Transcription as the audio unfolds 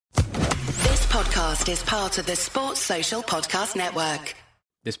podcast is part of the Sports Social Podcast Network.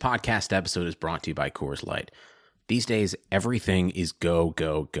 This podcast episode is brought to you by Coors Light. These days, everything is go,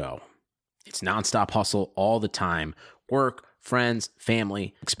 go, go. It's nonstop hustle all the time. Work, friends,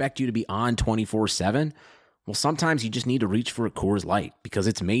 family expect you to be on 24/7. Well, sometimes you just need to reach for a Coors Light because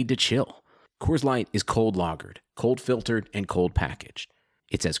it's made to chill. Coors Light is cold lagered, cold filtered, and cold packaged.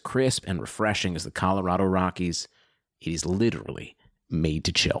 It's as crisp and refreshing as the Colorado Rockies. It is literally made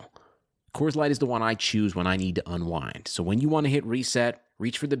to chill. Coors Light is the one I choose when I need to unwind. So when you want to hit reset,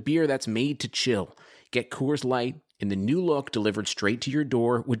 reach for the beer that's made to chill. Get Coors Light in the new look delivered straight to your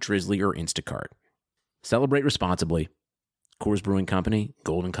door with Drizzly or Instacart. Celebrate responsibly. Coors Brewing Company,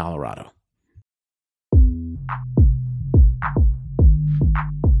 Golden, Colorado.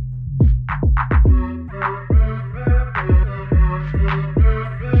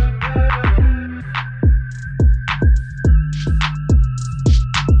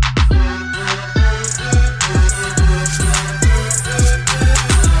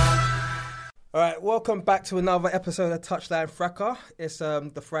 All right, welcome back to another episode of Touchline Fracas. It's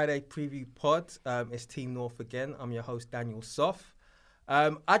the Friday preview pod. It's Team North again. I'm your host, Daniel Soff.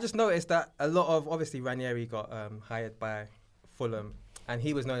 I just noticed that a lot of, obviously, Ranieri got hired by Fulham, and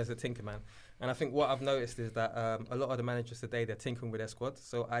he was known as the Tinkerman. And I think what I've noticed is that a lot of the managers today, they're tinkering with their squad.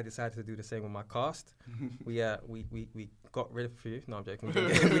 So I decided to do the same with my cast. We got rid of a few. No, I'm joking. We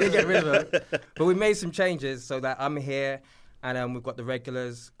didn't get rid of them. But we made some changes so that I'm here. And we've got the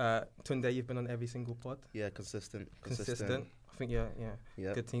regulars. Tunde, you've been on every single pod. Yeah, consistent. I think you're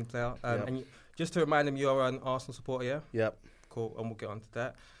Yep. good team player. Yep. And just to remind them, you're an Arsenal supporter, yeah? Yep. Cool, and we'll get on to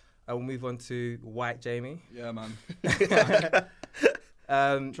that. We'll move on to White Jamie. Yeah, man.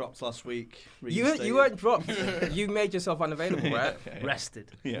 Dropped last week. You weren't dropped. You made yourself unavailable, right? Okay.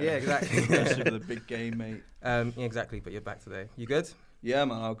 Rested. Yeah, exactly. Rested for the big game, mate. Yeah, exactly, but you're back today. You good? Yeah,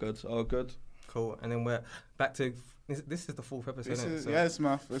 man, all good. Cool, and then we're back to... This is the fourth episode, isn't it? So yeah, it's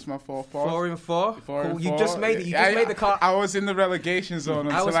my fourth part. 4 and 4. Four Cool. and You four. just made it. You just made the cut. I was in the relegation zone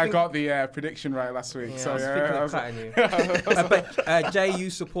until I got the prediction right last week. Yeah, So I was thinking of cutting you. But Jay, you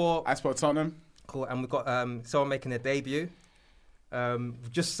support... I support Tottenham. Cool, and we've got someone making their debut.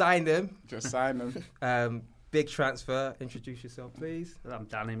 We've just signed him. Big transfer. Introduce yourself, please. I'm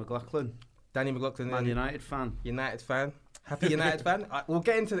Danny McLaughlin, Danny McLaughlin, Man United fan. United fan. Happy United fan. We'll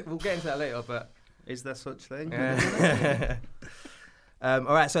get into that later, but Is there such thing? all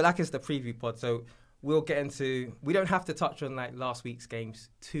right. So that is the preview pod. So we'll get into. We don't have to touch on like last week's games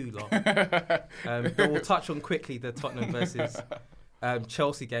too long, but we'll touch on quickly the Tottenham versus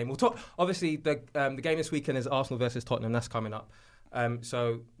Chelsea game. We'll talk. Obviously, the game this weekend is Arsenal versus Tottenham. That's coming up.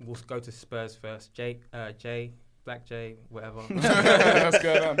 So we'll go to Spurs first. Black J, whatever. What's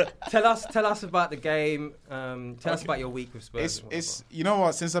going on? Tell us about the game. Tell us about your week with Spurs. It's you know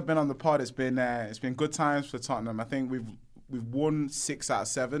what? Since I've been on the pod, it's been good times for Tottenham. I think we've won 6 out of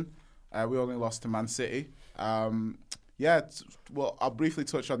 7. We only lost to Man City. Well, I'll briefly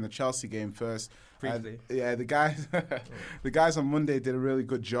touch on the Chelsea game first. Briefly. The guys on Monday did a really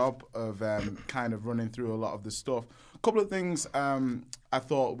good job of kind of running through a lot of the stuff. A couple of things I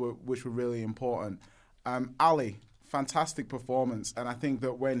thought which were really important. Ali, fantastic performance, and I think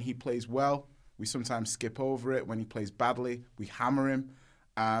that when he plays well, we sometimes skip over it. When he plays badly, we hammer him.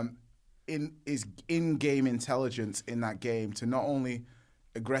 In his in-game intelligence in that game to not only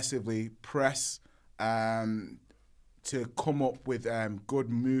aggressively press, to come up with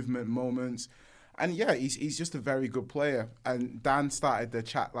good movement moments. And yeah, he's just a very good player. And Dan started the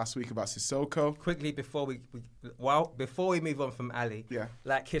chat last week about Sissoko. Quickly before we move on from Ali, Yeah.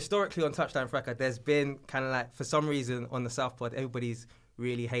 like historically on Touchdown Fracas, there's been kind of like for some reason on the South Pod, everybody's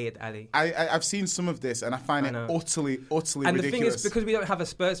really hated Ali. I've seen some of this, and I find it utterly and ridiculous. the thing is, because we don't have a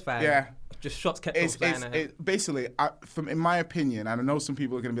Spurs fan, Yeah. just shots kept on flying at him. Basically, in my opinion, and I know some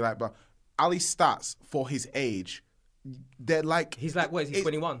people are going to be like, but Ali's stats for his age, they're like... He's like, what is he,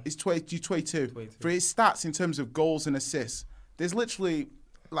 21? He's 22. For his stats in terms of goals and assists, there's literally...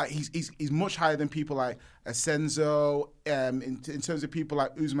 Like he's much higher than people like Asenzo, in terms of people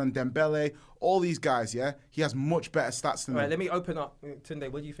like Ousmane Dembele, all these guys, yeah? He has much better stats than them. Right, let me open up. Tunde,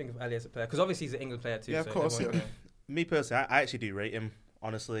 what do you think of Ali as a player? Because obviously he's an England player too. Yeah, of course. Yeah. Me personally, I actually do rate him,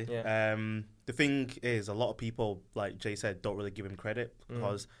 honestly. Yeah. The thing is, a lot of people, like Jay said, don't really give him credit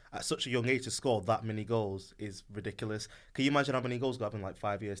because at such a young age to score that many goals is ridiculous. Can you imagine how many goals got up in like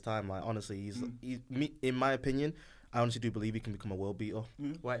 5 years' time? Like, honestly, he's in my opinion, I honestly do believe he can become a world beater.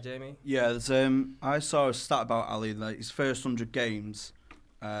 White Jamie? Yeah, I saw a stat about Ali, like his first 100 games,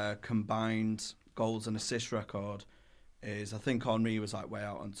 combined goals and assist record is, I think Henry was like way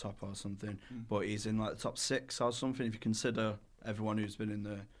out on top or something, but he's in like the top 6 or something if you consider everyone who's been in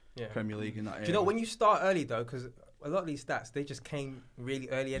the Premier League in that era. Do you know when you start early though? Because a lot of these stats, they just came really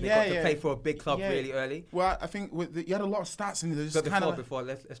early and they got to play for a big club really early. Well, I think you had a lot of stats in there. But before,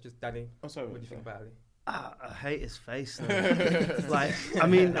 let's just Danny. Oh, sorry. What do you think about Ali? I hate his face. Like, I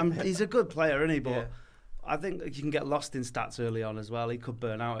mean, he's a good player, isn't he? But I think you can get lost in stats early on as well. He could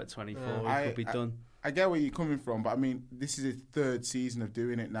burn out at 24. He could be done. I get where you're coming from, but I mean, this is his third season of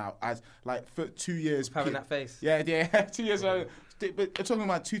doing it now. As like for 2 years, having that face. Yeah, 2 years. But we're talking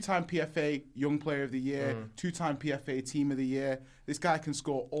about 2-time PFA Young Player of the Year, 2-time PFA Team of the Year. This guy can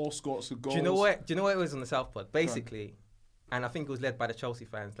score all sorts of goals. Do you know what it was on the South Pod? Basically, and I think it was led by the Chelsea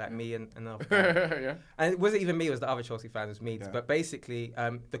fans, like me and other fans. And it wasn't even me; it was the other Chelsea fans. It was me. But basically,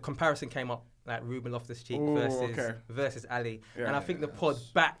 the comparison came up like Ruben Loftus-Cheek versus Ali, and I think the pod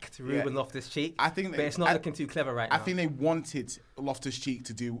backed Ruben Loftus-Cheek. I think, but it's not looking too clever right now. I think they wanted Loftus-Cheek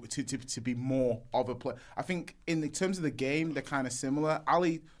to be more of a player. I think in the terms of the game, they're kind of similar.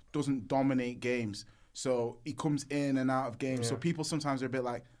 Ali doesn't dominate games, so he comes in and out of games. So people sometimes are a bit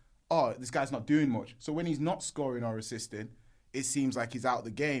like, "Oh, this guy's not doing much." So when he's not scoring or assisting, it seems like he's out of the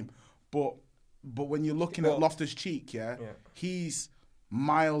game. But when you're looking at Loftus-Cheek, he's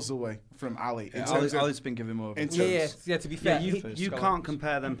miles away from Ali. Ali's been giving more. To be fair, you can't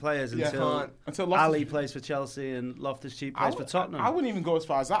compare them players until Ali plays for Chelsea and Loftus-Cheek plays for Tottenham. I wouldn't even go as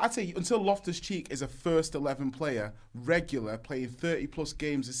far as that. I'd say until Loftus-Cheek is a first 11 player, regular, playing 30 plus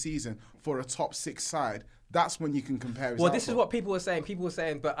games a season for a top 6 side, that's when you can compare his output. This is what people were saying.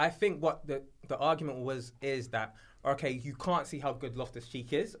 But I think what the argument is that, okay, you can't see how good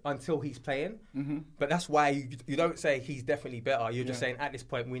Loftus-Cheek is until he's playing. But that's why you don't say he's definitely better. You're just saying at this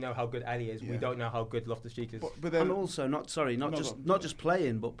point we know how good Ali is. We don't know how good Loftus-Cheek is. But then, and also not just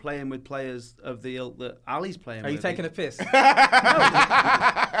playing, but playing with players of the ilk that Ali's playing. Are you taking a piss? Because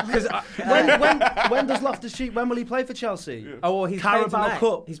when does Loftus-Cheek? When will he play for Chelsea? Oh, well, he's Carabao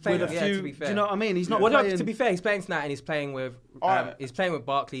Cup. He's playing with a few. To be fair. Do you know what I mean? He's not playing. To be fair, he's playing tonight and he's playing with Barkley.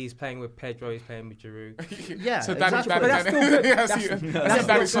 He's playing with Pedro. He's playing with Giroud. Yeah, so exactly. But that's still good.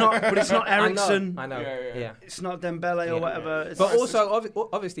 But it's not Ericsson. I know. Yeah. It's not Dembele or whatever. But also,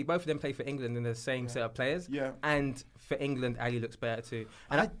 obviously, both of them play for England in the same set of players. Yeah. And for England, Ali looks better too.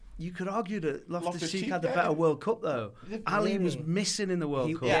 And you could argue that Loftus-Cheek had the better World Cup though. Ali was missing in the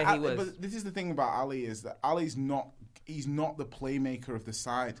World Cup. Yeah, he was. But this is the thing about Ali is that Ali's not. He's not the playmaker of the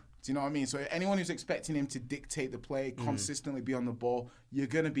side. Do you know what I mean? So anyone who's expecting him to dictate the play, consistently be on the ball, you're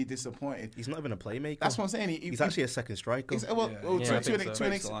going to be disappointed. He's not even a playmaker. That's what I'm saying. He's actually a second striker. All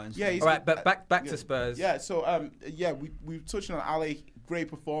right, but back to Spurs. Yeah, so we touched on Ali. Great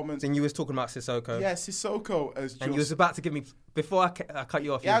performance. And you was talking about Sissoko. Yeah, Sissoko as just... And you was about to give me... Before I cut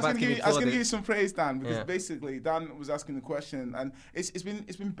you off, I was going to give you some praise, Dan, because basically Dan was asking the question, and it's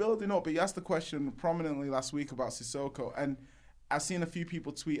been building up, but he asked the question prominently last week about Sissoko, and I've seen a few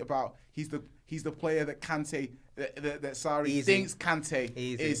people tweet about he's the player that Kante that Sarri thinks Kante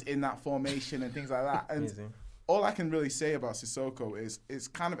is in that formation and things like that. And all I can really say about Sissoko is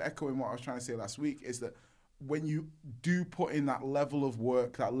kind of echoing what I was trying to say last week, is that when you do put in that level of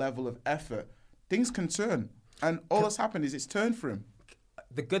work, that level of effort, things can turn. And all that's happened is it's turned for him.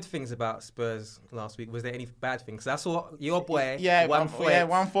 The good things about Spurs last week, was there any bad things? Because I saw your boy,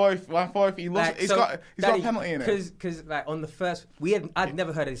 1-4. He's got a penalty in it. Because like on the first, I'd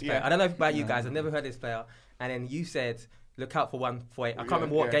never heard of this player. I don't know about you guys. I've never heard of this player. And then you said, look out for 1-4. I can't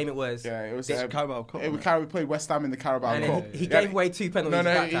remember what game it was. Yeah, it was Carabao Cup. We played West Ham in the Carabao Cup. And he gave away 2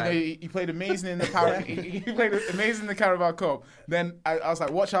 penalties. He played amazing in the he played amazing in the Carabao Cup. Then I was like,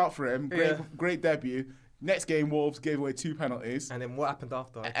 watch out for him. Great debut. Next game, Wolves gave away 2 penalties. And then what happened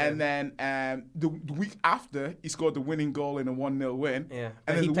after? And then the week after, he scored the winning goal in a 1-0 win. Yeah,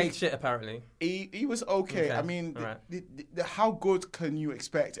 and he played shit apparently. He was okay. I mean, how good can you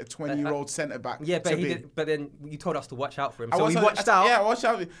expect a 20-year-old centre back? Yeah, but to be? But then you told us to watch out for him, so we watched out. Yeah, watch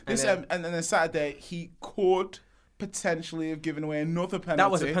out. And then Saturday, he could potentially have given away another penalty.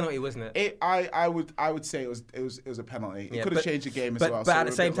 That was a penalty, wasn't it? I would say it was a penalty. It could have changed the game as well. But at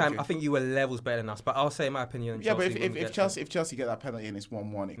the same time, I think you were levels better than us. But I'll say my opinion. Yeah, but if Chelsea get that penalty and it's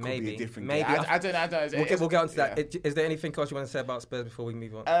 1-1, it could be a different game. I don't know. We'll get onto that. Is there anything else you want to say about Spurs before we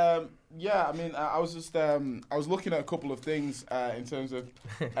move on? Yeah, I mean, I was just I was looking at a couple of things in terms of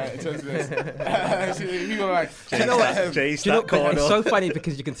this. People are like, it's so funny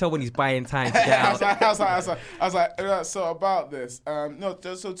because you can tell when he's buying time to get out. I was like, so about this.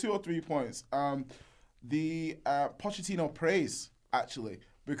 So 2 or 3 points. The Pochettino praise actually,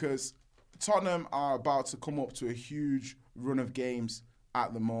 because Tottenham are about to come up to a huge run of games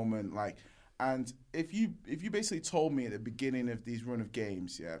at the moment. And if you basically told me at the beginning of these run of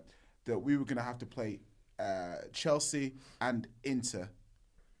games, that we were going to have to play Chelsea and Inter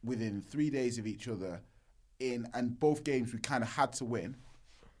within 3 days of each other, and both games we kind of had to win.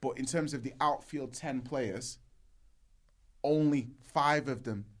 But in terms of the outfield 10 players, only 5 of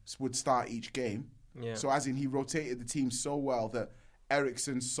them would start each game. Yeah. So as in, he rotated the team so well that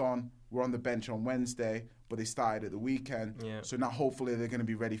Eriksson, Son were on the bench on Wednesday, but they started at the weekend. Yeah. So now hopefully they're going to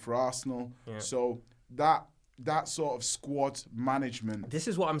be ready for Arsenal. Yeah. So that sort of squad management. This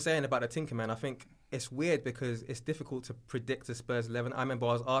is what I'm saying about the Tinkerman. I think it's weird because it's difficult to predict the Spurs 11. I remember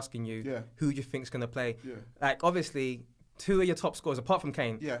I was asking you, who do you think's going to play? Yeah. Like, obviously, 2 of your top scorers, apart from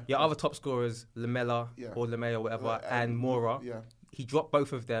Kane, your other top scorers, Lamella or Lemay or whatever, and Moura. Yeah. He dropped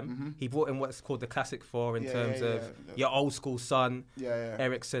both of them. Mm-hmm. He brought in what's called the classic 4 in terms of your old school Son,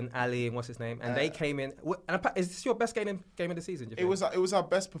 Eriksson, Ali, and what's his name, and they came in. And is this your best game of the season? It was our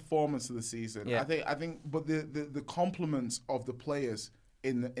best performance of the season. Yeah. I think, but the compliments of the players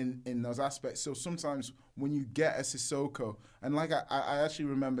in those aspects. So sometimes when you get a Sissoko, and like I actually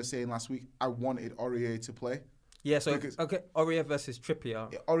remember saying last week, I wanted Aurier to play. Yeah, so Aurier versus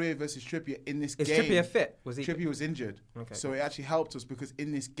Trippier. Aurier versus Trippier in this game. Is Trippier fit? Trippier was injured. Okay. So it actually helped us because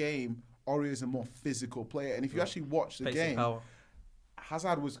in this game, Aurier is a more physical player. And if you actually watch the game,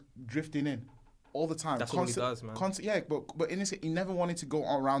 Hazard was drifting in all the time. That's all he does, man. But in this, he never wanted to go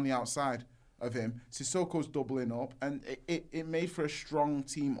around the outside of him. Sissoko's doubling up, and it made for a strong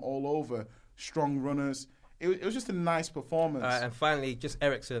team all over, strong runners. It was just a nice performance. And finally, just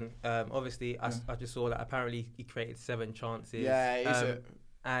Eriksson. Obviously, I just saw that apparently he created 7 chances. Yeah,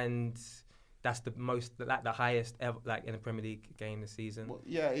 and that's the most, like the highest ever, like in a Premier League game this season. Well,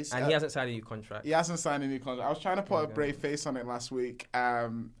 yeah, he hasn't signed a new contract. He hasn't signed a new contract. I was trying to put a brave face on it last week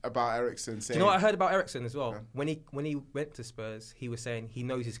about Eriksson. Do you know what I heard about Eriksson as well? Yeah. When he went to Spurs, he was saying he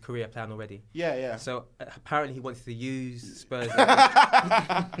knows his career plan already. Yeah. So apparently he wanted to use Spurs.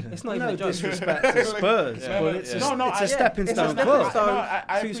 It's not even a joke. Disrespect to Spurs, but it's a stepping stone club.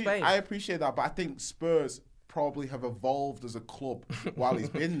 To Spain. I appreciate that, but I think Spurs probably have evolved as a club while he's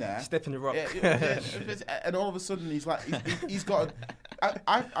been there. Step in the rock. And all of a sudden he's got.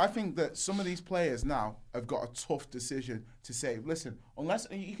 I think that some of these players now have got a tough decision to say. Listen, unless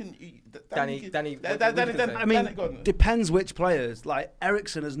you can. Danny. I mean, depends which players. Like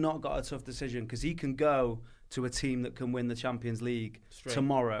Eriksson has not got a tough decision because he can go to a team that can win the Champions League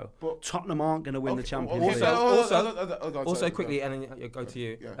tomorrow. But Tottenham aren't going to win the Champions League. Also, quickly, and then go to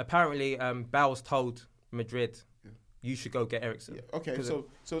you. Yeah. Apparently, Bowles told Madrid, you should go get Eriksson. Yeah, okay, so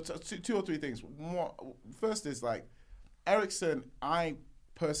 2 or 3 things. First is like Eriksson, I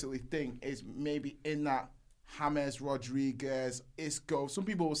personally think is maybe in that James Rodriguez, Isco. Some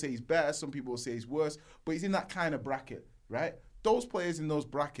people will say he's better, some people will say he's worse, but he's in that kind of bracket, right? Those players in those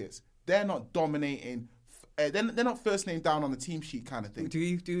brackets, they're not dominating. They're not first name down on the team sheet kind of thing. Do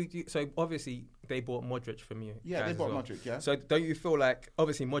you? So obviously they bought Modric from you. Yeah, they bought Modric. Yeah. So don't you feel like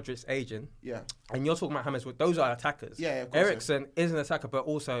obviously Modric's aging? Yeah. And you're talking about James. Those are attackers. Yeah. Of course Eriksson is an attacker, but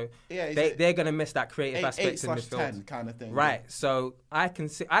also they're going to miss that creative aspect in midfield. 8/10 kind of thing. Right. Yeah. So I can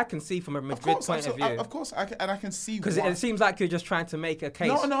see from a Madrid point of view. Of course, I can see because it seems like you're just trying to make a case.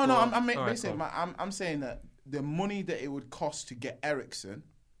 No. I'm saying that the money that it would cost to get Eriksson,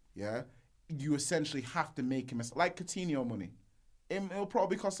 you essentially have to make him like Coutinho money. It'll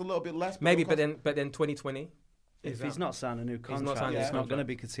probably cost a little bit less. Maybe, but then 2020. If he's not signed a new contract, it's not going to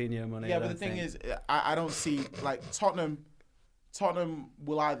be Coutinho money. Yeah, but the thing is, I don't see like Tottenham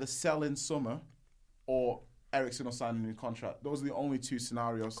will either sell in summer or Eriksson will sign a new contract. Those are the only 2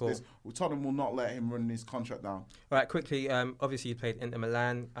 scenarios. Cool. Tottenham will not let him run his contract down. All right, quickly. Obviously, you played Inter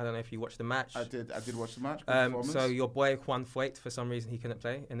Milan. I don't know if you watched the match. I did watch the match. So your boy Juan Foyt, for some reason, he couldn't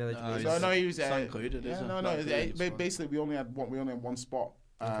play. No, he was included. Basically, we only had one spot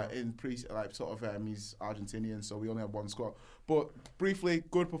in pre he's Argentinian, so we only had one squad. But briefly,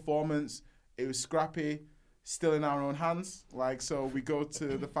 good performance. It was scrappy, still in our own hands. So we go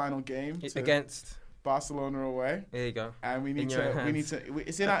to the final game against Barcelona away. There you go. And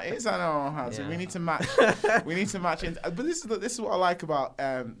it's in our own hands. Yeah. And we need to match. But this is what I like about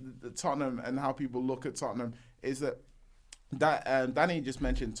the Tottenham and how people look at Tottenham is that Danny just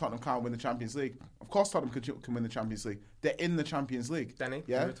mentioned Tottenham can't win the Champions League. Of course, Tottenham can win the Champions League. They're in the Champions League. Danny,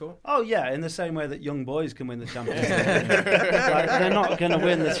 yeah. Oh yeah, in the same way that young boys can win the Champions League. They're not going to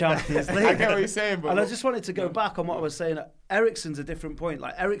win the Champions League. I get what you're saying, but I just wanted to go back on what I was saying. Eriksson's a different point.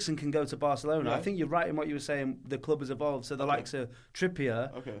 Like Eriksson can go to Barcelona. Yeah. I think you're right in what you were saying. The club has evolved. So the likes of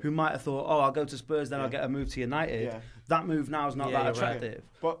Trippier, who might have thought, I'll go to Spurs, then I'll get a move to United. Yeah. That move now is not that attractive.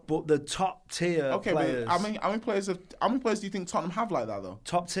 Right. But the top tier players. But how many players do you think Tottenham have like that though?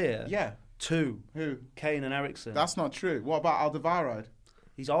 Top tier. Yeah. 2. Who? Kane and Eriksson. That's not true. What about Alderweireld?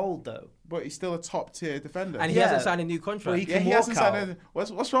 He's old though. But he's still a top tier defender. And he hasn't signed a new contract. He hasn't signed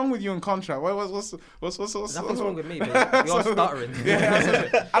what's wrong with you in contract? What's Nothing's wrong with me, but you're stuttering.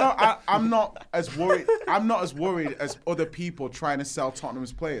 I'm not as worried. I'm not as worried as other people trying to sell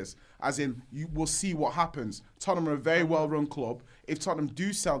Tottenham's players. As in, you will see what happens. Tottenham are a very well-run club. If Tottenham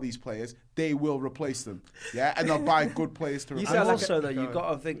do sell these players, they will replace them. Yeah, and they'll buy good players to replace them. And also, though, you've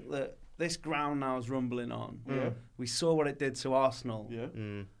got to think that this ground now is rumbling on. Yeah. We saw what it did to Arsenal. Yeah.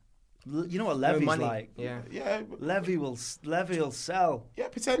 You know what Levy's like. Yeah. Levy will sell. Yeah,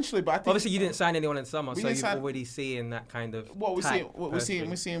 potentially, but I think obviously you didn't sign anyone in summer, so you're already seeing that kind of. What we're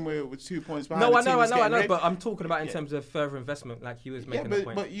seeing, we're 2 points behind. No, I know, but I'm talking about in terms of further investment, like he was making. Yeah, the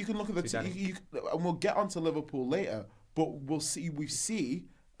point but you can look at the team, and we'll get onto Liverpool later. But we'll see. We see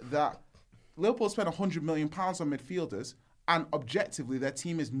that Liverpool spent £100 million on midfielders. And objectively, their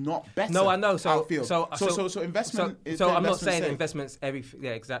team is not better. No, I know. So investment. So I'm not saying investments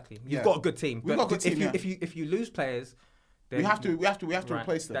Yeah, exactly. You've got a good team. We've got a good team. If you lose players, then we have to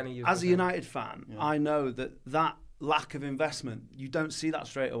replace them. As a United fan, I know that lack of investment, you don't see that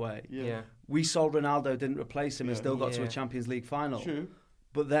straight away. Yeah. We sold Ronaldo, didn't replace him, and still got to a Champions League final. True.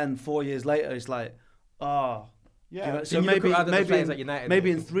 But then 4 years later, it's like, Yeah. You know, so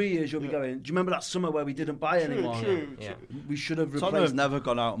maybe in 3 years you'll be going, do you remember that summer where we didn't buy anyone? True. We should have replaced. Tottenham have never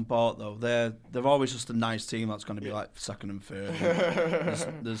gone out and bought though. They're always just a nice team that's going to be like second and third.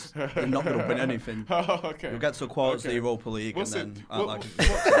 They're not going to win anything. Okay. We'll get to a quarters of the Europa League and then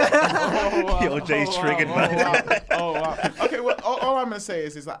Yo, Jay's triggered, man. Oh wow. Okay. Well, all I'm going to say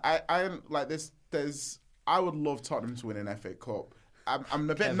is that I like this. I would love Tottenham to win an FA Cup. I'm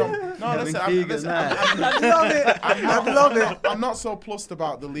a bit I love it. I'm not so plussed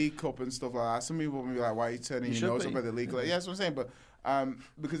about the League Cup and stuff like that. Some people will be like, "Why are you turning your nose up at the League?" Like, yeah, that's what I'm saying. But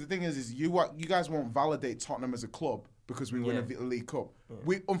because the thing is you guys won't validate Tottenham as a club because we win a League Cup. Yeah.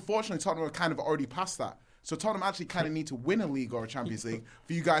 We unfortunately Tottenham are kind of already past that. So Tottenham actually kind of need to win a league or a Champions League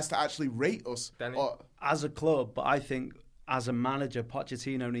for you guys to actually rate us as a club. But I think as a manager,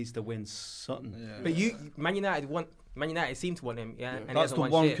 Pochettino needs to win something. Yeah. But Man United seem to want him, and that's the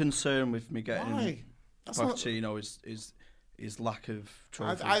one concern with me getting Why? Pochettino is lack of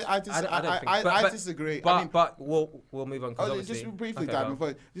trophies. I disagree. But we'll move on. Just briefly, Dan.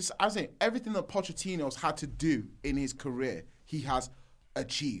 I was saying everything that Pochettino's had to do in his career, he has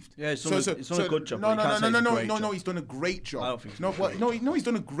achieved. Yeah, it's done a good job. No, he's done a great job. I don't think so. He's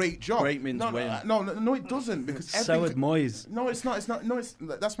done a great job. Great means win. No, it doesn't because so would Moyes. No, it's not.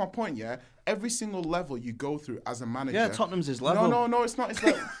 That's my point. Yeah, every single level you go through as a manager. Yeah, Tottenham's his level. No, it's not. It's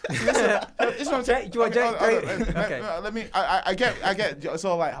like, listen, let me. I get. It's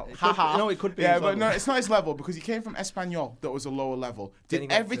all like haha. No, it could be. Yeah, but no, it's not his level because he came from Espanyol, that was a lower level.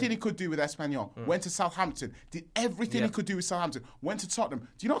 Did everything he could do with Espanyol. Went to Southampton. Did everything he could do with Southampton. Went to Tottenham.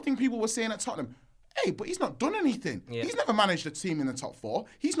 Do you not think people were saying at Tottenham, hey, but he's not done anything. Yeah. He's never managed a team in the top four.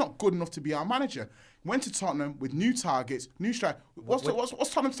 He's not good enough to be our manager. Went to Tottenham with new targets, new strike. What's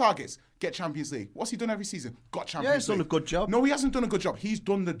Tottenham's targets? Get Champions League. What's he done every season? Got Champions League. Yeah, he's done a good job. No, he hasn't done a good job. He's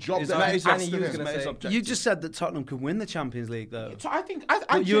done the job. You just said that Tottenham can win the Champions League, though. So I think.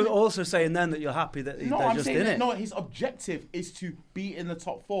 You're also saying then that you're happy that they're just in it. No, his objective is to be in the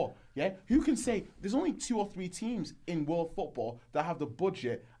top four. Yeah, who can say there's only 2 or 3 teams in world football that have the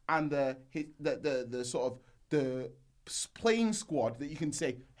budget and the sort of the playing squad that you can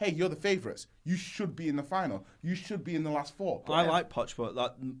say, hey, you're the favourites. You should be in the final. You should be in the last 4. I like Poch,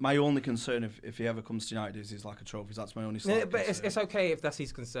 but my only concern if he ever comes to United is he's like a trophies. That's my only concern. But it's okay if that's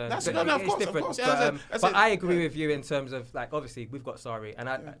his concern. It's different. But I agree with you in terms of, like, obviously we've got Sarri, and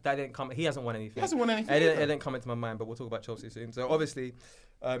that didn't come. He hasn't won anything. It didn't come into my mind, but we'll talk about Chelsea soon. So obviously,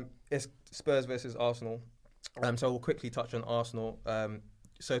 it's Spurs versus Arsenal. So we'll quickly touch on Arsenal.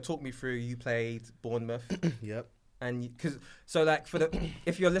 So talk me through. You played Bournemouth. Yep. And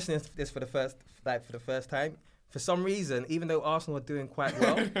if you're listening to this for the first time, for some reason, even though Arsenal are doing quite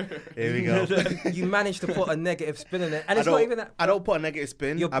well, here we go. You managed to put a negative spin in it, and it's not even that. I don't put a negative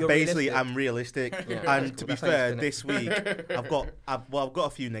spin. I'm realistic. Yeah, and to be fair, this week I've got a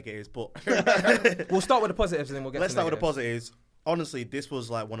few negatives, but we'll start with the positives and then we'll get. Let's start with the positives. Honestly, this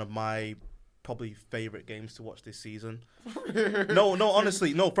was like one of my probably favourite games to watch this season. No,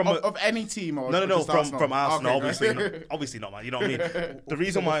 honestly, no. Of any team or no, from Arsenal, okay. obviously not, man. You know what I mean? The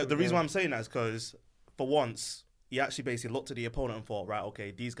reason why I'm saying that is because for once he actually basically looked at the opponent and thought, right, okay,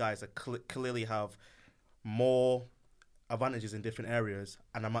 these guys are clearly have more advantages in different areas,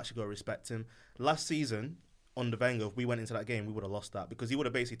 and I'm actually going to respect him. Last season, under Wenger, if we went into that game, we would have lost that because he would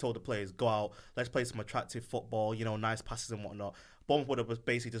have basically told the players, go out, let's play some attractive football, nice passes and whatnot. Bournemouth would have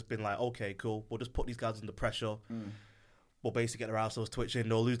basically just been like, okay, cool, we'll just put these guys under pressure. we'll basically get their arseholes twitching,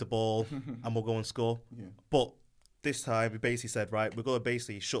 they'll lose the ball, and we'll go and score. Yeah. But this time, we basically said, right, we're going to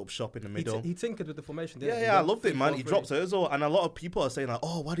basically shut up shop in the middle. He tinkered with the formation, didn't he? Yeah, I loved it, man. He dropped Ozil, and a lot of people are saying, like,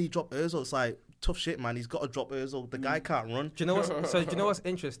 oh, why did he drop Ozil? It's like, tough shit, man. He's got to drop Ozil. The guy can't run. Do you know what's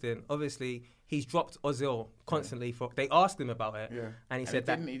interesting? Obviously, he's dropped Ozil constantly. They asked him about it, and he said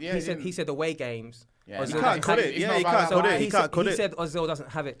he said away games. Yeah, he can't cut it. Yeah, he can't cut it. He can't cut it. He said Ozil doesn't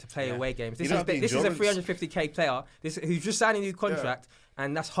have it to play away games. This is a 350k player who's just signed a new contract,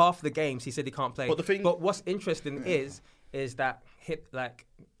 and that's half the games he said he can't play. But what's interesting is that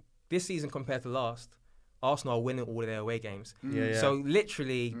this season compared to last, Arsenal are winning all of their away games. So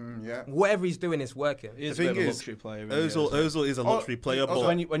literally, whatever he's doing is working. He's a bit of a luxury player. Ozil is a luxury player. But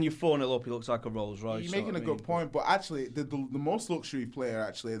when you're 4-0 up, he looks like a Rolls Royce. You're making a good point, but actually, the most luxury player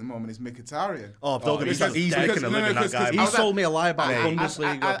actually at the moment is Mkhitaryan. He's making a living, that guy. He sold me a lie about the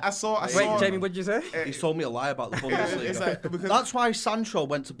Bundesliga. I saw. Wait, Jamie, what did you say? He sold me a lie about the Bundesliga. That's why Sancho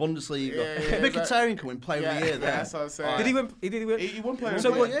went to Bundesliga. Mkhitaryan can win Player of the Year there. That's what I'm saying. Did he win? He won Player of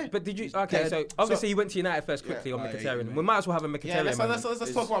the Year. But did you? Okay, so obviously you went to United first quickly on Mkhitaryan. We might as well have a Mkhitaryan.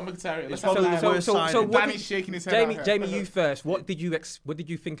 Let's talk about Mkhitaryan. So Danny's shaking his head. Jamie, you first. What did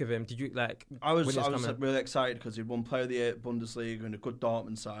you think of him? Did you like? I was really excited because he'd won Player of the Year at Bundesliga and a good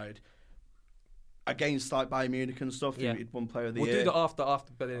Dortmund side against Bayern Munich and stuff. He'd won Player of the Year. We'll do the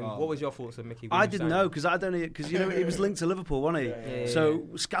after. But then, what was your thoughts of Mickey? I didn't know because he was linked to Liverpool, wasn't he? So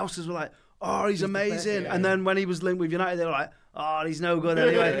Scousers were like, "Oh, he's amazing," and then when he was linked with United, they were like, "Oh, he's no good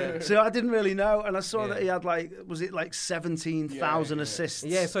anyway." So I didn't really know, and I saw that he had 17,000 assists.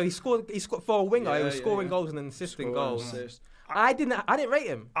 Yeah, so he scored for a winger. He was scoring goals and then assisting goals. I didn't rate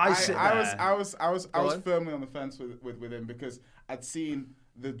him. I was firmly on the fence with him because I'd seen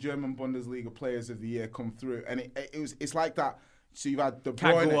the German Bundesliga Players of the Year come through, and it's like that. So you've had De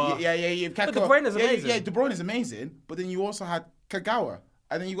Bruyne, but De Bruyne is amazing. Yeah, De Bruyne is amazing, but then you also had Kagawa,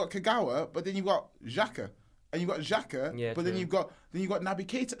 and then you got Kagawa, but then you got Xhaka. And you got Xhaka, but then you got Naby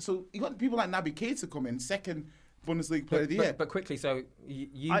Keita. So you got people like Naby Keita come in second Bundesliga Player of the Year. But quickly, so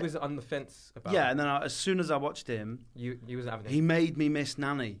you was on the fence about. Yeah, and then as soon as I watched him, you was having. He made me miss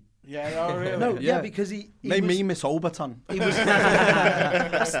Nani. Yeah, oh really? No, because he made me miss Obertan. He was.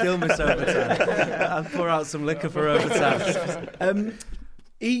 I still miss Obertan. I'll pour out some liquor for Obertan.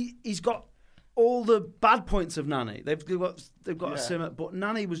 He's got all the bad points of Nani. They've got a similar, but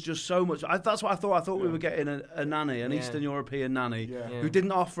Nani was just so much. That's what I thought. I thought we were getting a Nani, an Eastern European Nani, who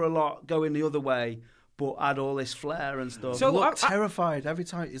didn't offer a lot going the other way, but had all this flair and stuff. So he looked terrified every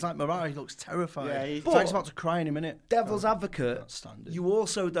time. He's like Mariah. He looks terrified. Yeah, he's about to cry in a minute. Devil's advocate. You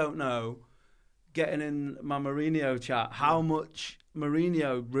also don't know, getting in my Mourinho chat, how much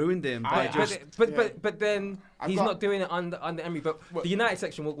Mourinho ruined him. But then he's not doing it under Emery. But the United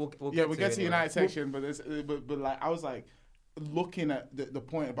section, we'll get to the United section. But like I was like looking at the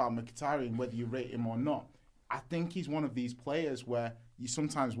point about Mkhitaryan, whether you rate him or not. I think he's one of these players where you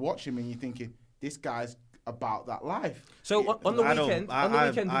sometimes watch him and you're thinking, this guy's about that life. So on the weekend,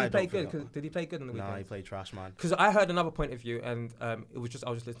 did he play good? Did he play good on the weekend? No, he played trash, man. Because I heard another point of view, and I was just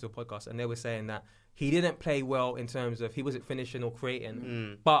listening to a podcast, and they were saying that he didn't play well in terms of he wasn't finishing or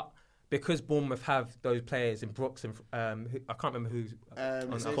creating, but because Bournemouth have those players in Brooks and I can't remember who's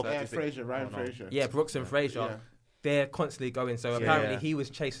Fraser, Ryan Fraser. Yeah, Brooks and Fraser. Yeah. They're constantly going, so apparently he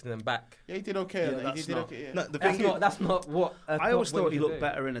was chasing them back. Yeah, he did okay. That's not what. I always thought he looked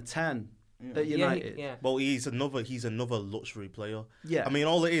better in a 10. At United. Well, he's another luxury player. Yeah. I mean,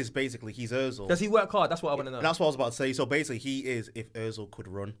 all it is basically he's Ozil. Does he work hard? That's what I want to know. That's what I was about to say. So basically, he is if Ozil could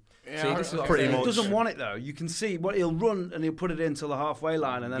run. Yeah, this is pretty much. He doesn't want it though. You can see what he'll run and he'll put it into the halfway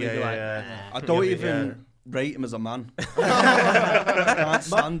line, and then he'll be like, I don't even rate him as a man. I can't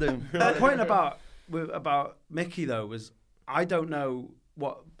stand him. The point about Mickey though was I don't know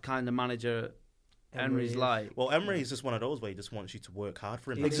what kind of manager Emery's like. Well, Emery's just one of those where he just wants you to work hard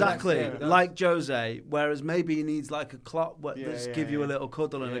for him. Exactly, like Jose. Whereas maybe he needs like a Klopp, just give you a little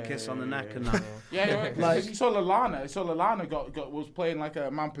cuddle and a kiss on the neck and that. Like you saw Lallana. Was playing like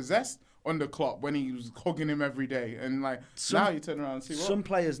a man possessed under Klopp when he was hugging him every day, and like now you turn around and see what some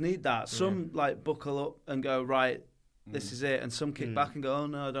players need that. Some like buckle up and go right. This is it, and some kick back and go, oh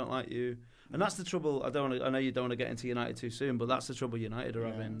no, I don't like you. And that's the trouble. I know you don't want to get into United too soon, but that's the trouble United are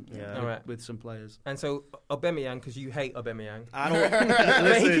having with some players. And so Aubameyang, because you hate Aubameyang, I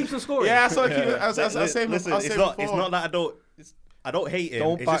don't. he keeps on scoring. Yeah, I was saying. Listen, it's not that I don't. I don't hate him.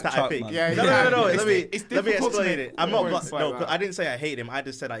 Don't it's just that I backtrack, think. man. No. It's Let me difficult to explain make it. I'm not. points like No, that. I didn't say I hate him. I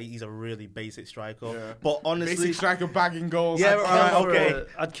just said that he's a really basic striker. Yeah. But honestly, Basic striker bagging goals. Yeah,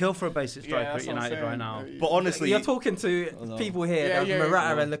 I'd kill for a basic striker at that's what I'm United saying. right now. but honestly, You're talking to people here that have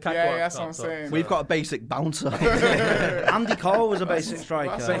Morata and Lukaku. Yeah, up that's top, what I'm so- saying. We've got a basic bouncer. Andy Cole was a basic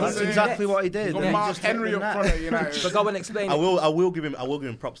striker. that's what I'm That's saying. exactly what he did. You've got He Mark just hit Henry the up net. front of United. But go and explain I it. will give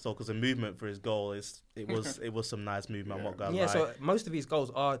him props though, because the movement for his goal it was some nice movement. I'm not gonna Yeah, lie. so most of these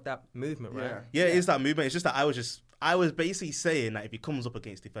goals are that movement, right? Yeah, it is that movement. It's just that I was basically saying that if he comes up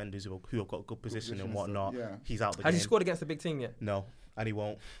against defenders who have got good position and whatnot, he's out the Has game. he scored against the big team yet? No, and he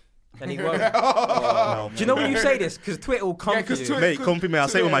won't. And he won't. No. Do you know when you say this? Because Twitter will come Yeah, for 'cause you. Twitter- Mate, come for me. I'll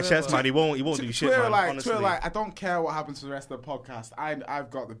say it with my Twitter- chest, man. He won't do shit, Twitter, man. like, honestly. I don't care what happens to the rest of the podcast. I've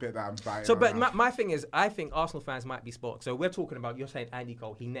got the bit that I'm buying. So, on but now. my thing is, I think Arsenal fans might be spoiled. So we're talking about, you're saying Andy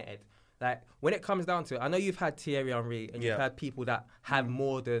Cole, he netted. Like, when it comes down to it, I know you've had Thierry Henry and you've had people that have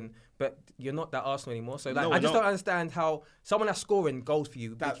more than, but you're not that Arsenal anymore. So, like, No, I just no. don't understand how someone that's scoring goals for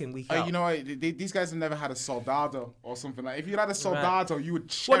you week in, week out. You know what? These guys have never had a soldado or something like. If you had a soldado, you would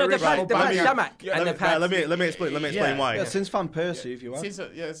cherish. Well, no, they've had Aubameyang. Shamak and they've had... Let me explain why. Yeah, since Van Persie, if you want.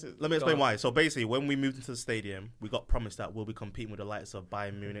 Let me explain why. So basically, when we moved into the stadium, we got promised that we'll be competing with the likes of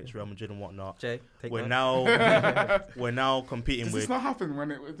Bayern Munich, Real Madrid, and whatnot. Jay, take we're note. now competing Does with. this not happen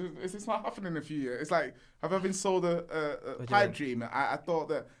is this not happening in a few years? It's like, have I been sold a pipe dream? I thought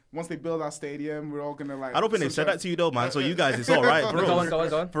that once they build our stadium, we're all gonna like. I don't think they've said that to you though, man. So you guys, it's all right. For Go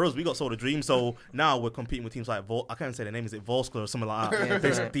us, on. For us, we got sold a dream. So now we're competing with teams like I can't say the name. Is it Volskla or something like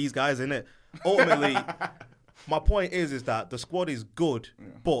that? These guys in it. Ultimately, my point is that the squad is good,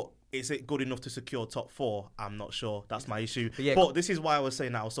 but is it good enough to secure top 4? I'm not sure. That's my issue. But this is why I was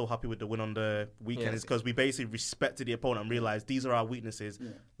saying that I was so happy with the win on the weekend, is because we basically respected the opponent and realised these are our weaknesses.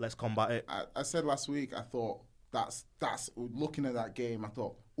 Let's combat it. I said last week, I thought that's looking at that game, I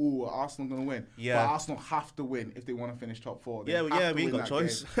thought, ooh, are Arsenal going to win? Yeah. But Arsenal have to win if they want to finish top 4. They Yeah, have to we ain't win got that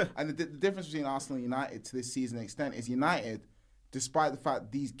choice. game. And the difference between Arsenal and United to this season extent is United, despite the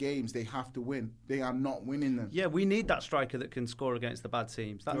fact these games they have to win, they are not winning them. Yeah, we need that striker that can score against the bad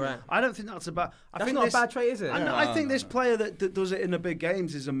teams. Right. I don't think that's about. That's not a bad trait, is it? I think this player that does it in the big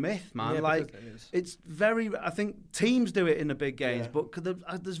games is a myth, man. Yeah, like because it's very. I think teams do it in the big games, but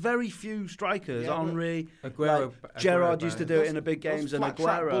there's very few strikers. Yeah, Henry, Aguero- Gerrard Aguero, used to do it in the big games, and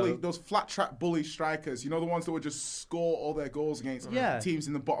Aguero. Those flat track bully strikers, you know, the ones that would just score all their goals against teams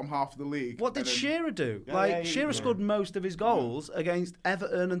in the bottom half of the league. What did Shearer do? Yeah, Shearer scored most of his goals against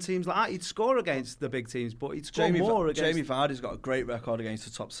Everton and teams like that. He'd score against the big teams, but he'd score more against. Jamie Vardy's got a great record against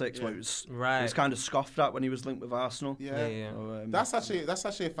the top 6, where it was kind of scoffed at when he was linked with Arsenal. Yeah. So, That's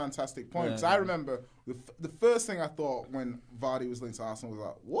actually a fantastic point, because I remember the first thing I thought when Vardy was linked to Arsenal was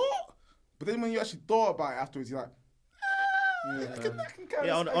like, what? But then when you actually thought about it afterwards, you're like,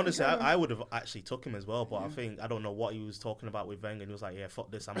 honestly, I would have actually took him as well, but I don't know what he was talking about with Wenger, and he was like, yeah, fuck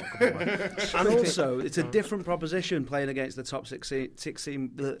this, I'm not coming back. And also, it's a different proposition playing against the top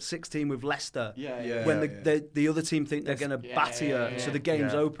 16 with Leicester. When the other team think they're going to batter you, so the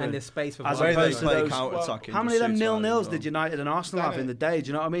game's open. And there's space for as one opposed to play those. counter-attacking. How many of them just suits 0-0s Vardy did United and Arsenal have in the day? Do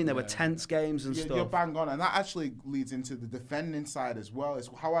you know what I mean? There were tense games and You're stuff. bang on, and that actually leads into the defending side as well. It's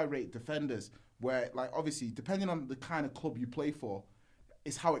how I rate defenders, where, like, obviously, depending on the kind of club you play for,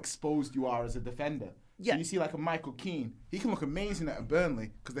 is how exposed you are as a defender. Yeah. So you see, like, a Michael Keane, he can look amazing at a Burnley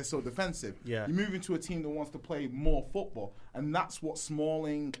because they're so defensive. Yeah. You move into a team that wants to play more football, and that's what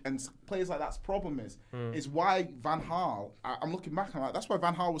Smalling and players like that's problem is why Van Gaal, I'm looking back and I'm like, that's why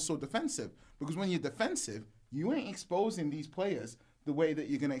Van Gaal was so defensive, because when you're defensive, you ain't exposing these players the way that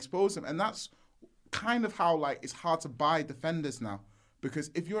you're going to expose them, and that's kind of how, like, it's hard to buy defenders now, because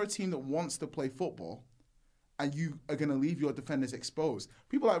if you're a team that wants to play football and you are going to leave your defenders exposed,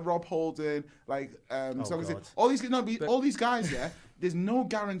 people like Rob Holding, like all these guys, there's no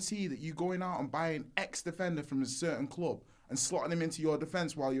guarantee that you going out and buying ex-defender from a certain club and slotting him into your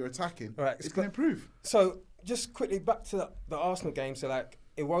defence while you're attacking. Right, it's going to improve. So just quickly back to the Arsenal game. So, like,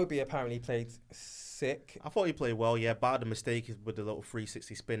 Iwobi apparently played sick. I thought he played well, bar the mistake with the little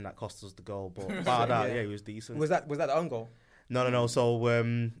 360 spin that cost us the goal, but bar that, he was decent. Was that the own goal? No.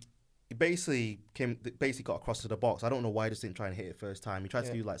 So he basically got across to the box. I don't know why he just didn't try and hit it first time. He tried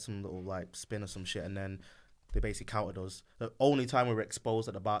to do like some little like spin or some shit, and then they basically countered us. The only time we were exposed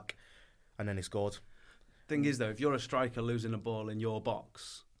at the back, and then he scored. Thing is, though, if you're a striker losing a ball in your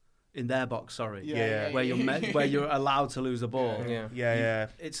box, in their box, sorry, Yeah. where you're allowed to lose a ball, Yeah.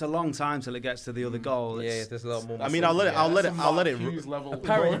 it's a long time till it gets to the other goal. There's a lot more. I mean, I'll let it. Hughes level.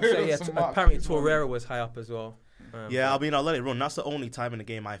 Apparently, Torreira was high up as well. Yeah, I mean, I'll let it run. That's the only time in the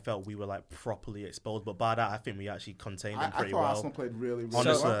game I felt we were like properly exposed. But by that, I think we actually contained them pretty I thought well. Arsenal played really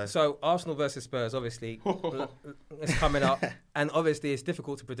Honestly. well. So Arsenal versus Spurs, obviously, it's coming up, and obviously it's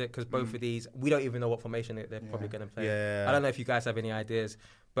difficult to predict because both of these, we don't even know what formation they're probably going to play. Yeah. I don't know if you guys have any ideas,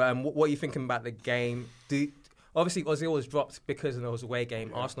 but what are you thinking about the game? Obviously, Ozil was dropped because it was a away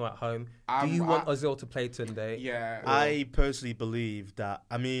game. Arsenal at home. Do you want Ozil to play today? Yeah. I personally believe that.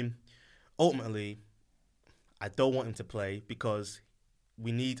 I mean, ultimately, I don't want him to play because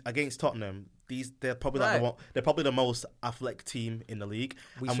we need against Tottenham. They're probably they're probably the most athletic team in the league.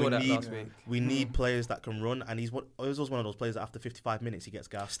 We saw that last week. We need players that can run, and Ozil's one of those players that after 55 minutes he gets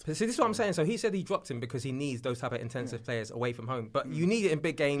gassed. See, this is what I'm saying. So he said he dropped him because he needs those type of intensive players away from home. But you need it in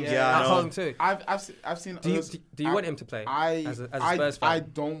big games at home too. I've seen. Do you want him to play? As a Spurs fan? I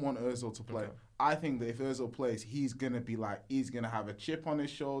don't want Ozil to play. Okay. I think that if Ozil plays, he's gonna have a chip on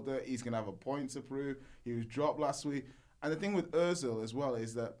his shoulder. He's gonna have a point to prove. He was dropped last week, and the thing with Ozil as well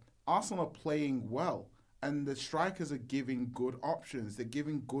is that Arsenal are playing well. And the strikers are giving good options. They're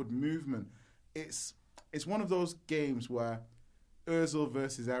giving good movement. It's one of those games where Ozil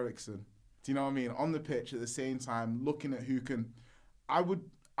versus Eriksen. Do you know what I mean? On the pitch at the same time, looking at who can. I would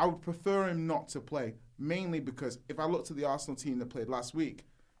prefer him not to play, mainly because if I looked at the Arsenal team that played last week,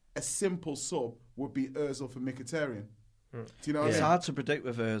 a simple sub would be Ozil for Mkhitaryan. Do you know what I mean? It's hard to predict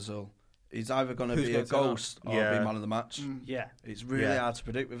with Ozil. He's either going to be a ghost or be man of the match. Yeah. It's really hard to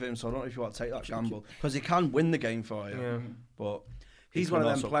predict with him, so I don't know if you want to take that gamble. Because he can win the game for you, but he's one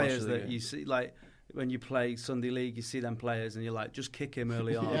of them players that you see, like, when you play Sunday League, you see them players and you're like, just kick him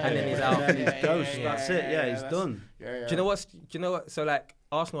early on. And then he's out. And then he's ghost. That's it. He's done. Do you know what? So, like,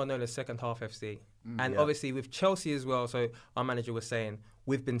 Arsenal are known as second half FC. And obviously with Chelsea as well, so our manager was saying,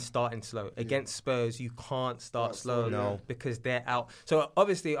 we've been starting slow. Against Spurs, you can't start slow because they're out. So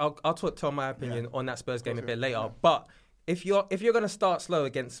obviously, I'll tell my opinion on that Spurs game a bit later. But if you're going to start slow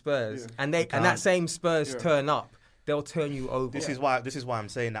against Spurs and that same Spurs turn up, they'll turn you over. This is why I'm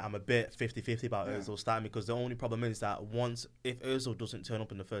saying that I'm a bit 50-50 about Ozil starting, because the only problem is that if Ozil doesn't turn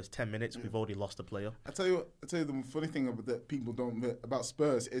up in the first 10 minutes, we've already lost a player. I tell you the funny thing that people don't about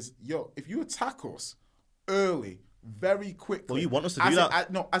Spurs is, if you attack us early, very quickly. Well, you want us to do that?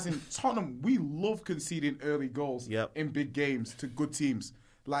 As in Tottenham, we love conceding early goals in big games to good teams.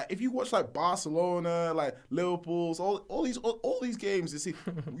 Like, if you watch like Barcelona, like Liverpool's, all these games, you see,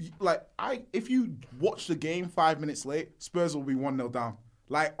 if you watch the game 5 minutes late, Spurs will be 1-0 down.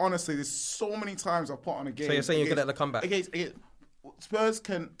 Like, honestly, there's so many times I've put on a game. So you're saying you're good at the comeback? Spurs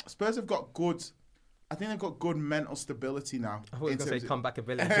have got good. I think they've got good mental stability now. I was going to say comeback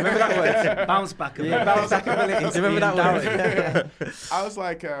ability. Do you remember that word? Bounce back ability. Yeah, bounce back ability. Do you remember that word? I was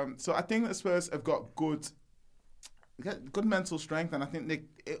like, so I think that Spurs have got good mental strength, and I think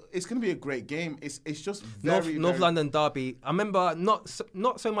it's going to be a great game. It's just North London derby. I remember not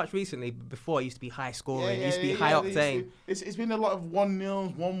so much recently, but before it used to be high scoring. It used to be high octane. It's been a lot of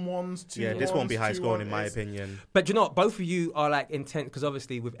 1-0s, 1-1s, 2-1s. Yeah, this won't be high scoring in my opinion. But you know what? Both of you are like intense, because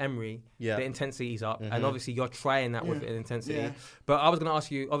obviously with Emery, the intensity is up, and obviously you're trying that with intensity. Yeah. But I was going to ask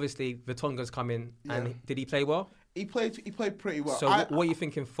you, obviously Vertonghen's come in, and did he play well? He played pretty well. So what are you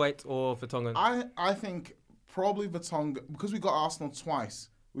thinking, Foyt or Vertonghen? I think probably Vertonghen, because we got Arsenal twice.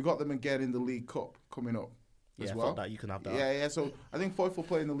 We got them again in the League Cup coming up as well. That you can have that. Yeah. So I think Foyt will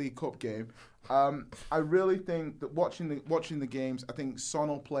play in the League Cup game. I really think that watching the games, I think Son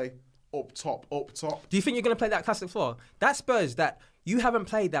will play up top. Do you think you're going to play that classic floor? That Spurs that you haven't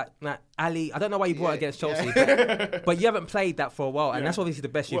played that Ali. I don't know why you brought it against Chelsea, but you haven't played that for a while, and that's obviously the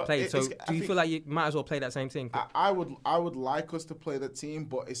best you've played. So do you feel like you might as well play that same thing? I would like us to play the team,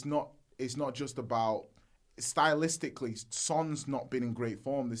 but it's not just about. Stylistically, Son's not been in great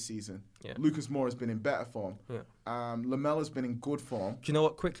form this season. Yeah. Lucas Moura has been in better form. Yeah. Lamella's been in good form. Do you know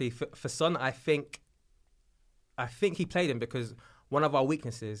what? Quickly for Son, I think he played him because one of our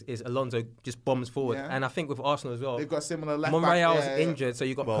weaknesses is Alonso just bombs forward, and I think with Arsenal as well, they've got a similar left Monreal's back. injured, so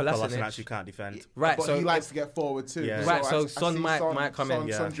you got Kolasinac. Actually can't defend, right? But so he likes to get forward too. Yeah. Right, so Son might come in.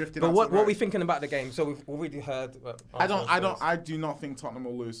 Son drifting. But what are we thinking about the game? So we've already heard. I do not think Tottenham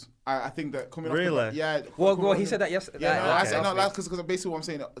will lose. I think that coming off Well, he said that yesterday. That's because basically what I'm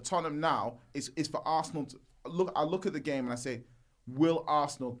saying. Tottenham now is for Arsenal to look. I look at the game and I say, will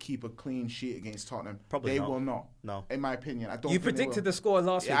Arsenal keep a clean sheet against Tottenham? Probably they not. will not. No, in my opinion, I don't. You predicted the score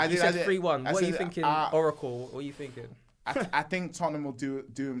last week. You said 3-1. What are you thinking, Oracle? What are you thinking? I think Tottenham will do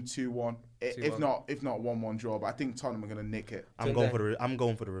him 2-1. If not 1-1 draw. But I think Tottenham are going to nick it. I'm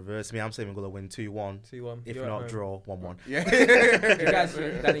going for the reverse. I'm saying we're going to win 2-1. 2-1. If not draw 1-1. Yeah. You guys,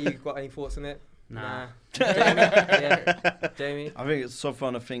 Danny, you got any thoughts on it? Nah. Jamie? Jamie? I think it's so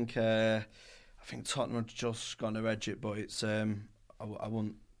fun. I think I think Tottenham are just going to edge it, but it's I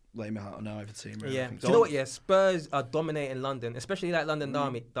wouldn't lay me out on either team. Really. Yeah. Do you know what? Yeah, Spurs are dominating London, especially like London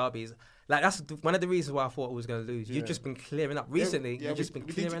derbies. Like that's one of the reasons why I thought we was going to lose. You've just been clearing up recently. You've just been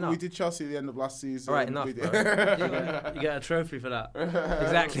clearing up. We did Chelsea at the end of last season. All right, enough. You get a trophy for that.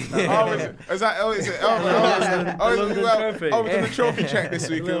 Exactly. Is it? We've done the trophy check this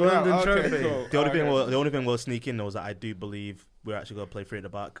week. London trophy. Cool. The only thing we'll sneak in though is that I do believe we're actually going to play 3 at the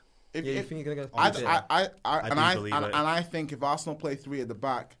back. You think you're going to go? I think if Arsenal play 3 at the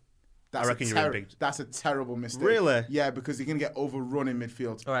back, that's a terrible mistake. Really? Yeah, because you're going to get overrun in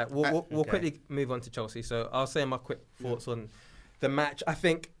midfield. All right, we'll quickly move on to Chelsea. So I'll say my quick thoughts on the match. I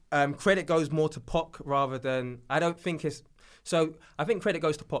think credit goes more to Poch rather than... I think credit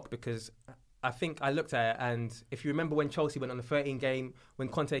goes to Poch because I think I looked at it, and if you remember when Chelsea went on the 13-game, when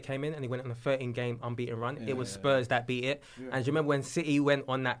Conte came in and he went on a 13-game unbeaten run, it was Spurs that beat it. Yeah. And do you remember when City went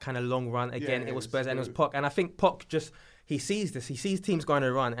on that kind of long run again, it was Spurs and it was Poch. And I think Poch just... He sees this. He sees teams going on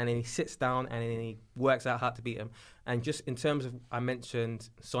a run, and then he sits down and then he works out how to beat them. And just in terms of, I mentioned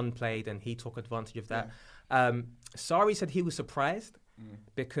Son played and he took advantage of that. Sarri said he was surprised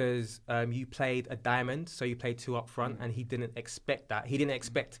because you played a diamond, so you played 2 up front, and he didn't expect that. He didn't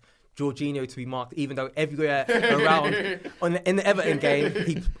expect Jorginho to be marked, even though everywhere around in the Everton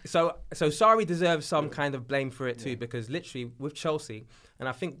game. So Sarri deserves some kind of blame for it too, because literally with Chelsea, and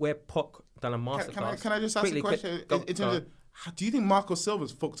I think where Poch done a masterclass. Can I just ask a question? In terms of, do you think Marco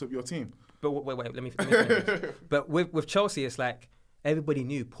Silva's fucked up your team? But wait, let me finish. But with Chelsea, it's like everybody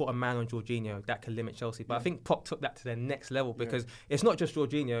knew put a man on Jorginho that could limit Chelsea. But I think Poch took that to the next level because it's not just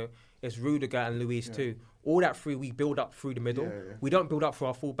Jorginho, it's Rudiger and Luis too. All that through, we build up through the middle. We don't build up for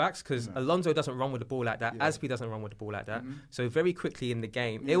our fullbacks because Alonso doesn't run with the ball like that. Aspi doesn't run with the ball like that. So very quickly in the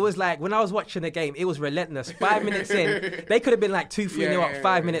game, it was like, when I was watching the game, it was relentless. 5 minutes in, they could have been like 2-3-0 up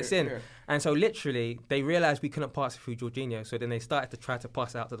 5 minutes in. And so literally, they realised we couldn't pass it through Jorginho. So then they started to try to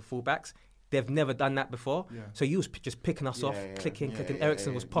pass it out to the fullbacks. They've never done that before. So you was just picking us off, clicking.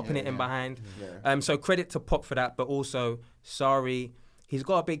 Eriksen was popping it in behind. So credit to Poch for that, but also Sarri, he's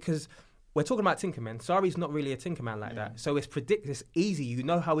got a big, because we're talking about Tinkerman. Sarri's not really a Tinkerman like that. So it's it's easy. You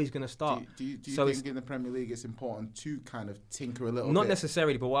know how he's going to start. Do you think in the Premier League it's important to kind of tinker a little bit? Not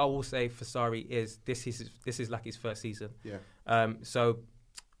necessarily, but what I will say for Sarri is this is like his first season. So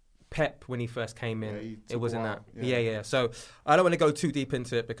Pep, when he first came in, it wasn't that. Yeah. So I don't want to go too deep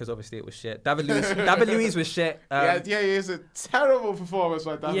into it because obviously it was shit. David Luiz was shit. He is a terrible performance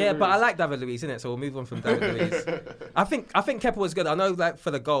by David Luiz. Yeah, but I like David Luiz, innit? So we'll move on from David Luiz. I think Kepa was good. I know, like,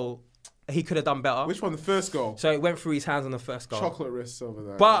 for the goal, he could have done better. Which one? The first goal? So it went through his hands on the first goal. Chocolate wrists over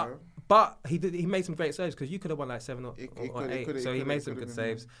there. But he made some great saves because you could have won like 7 or 8. So he made some good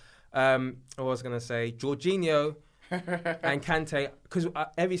saves. I was going to say, Jorginho and Kante, because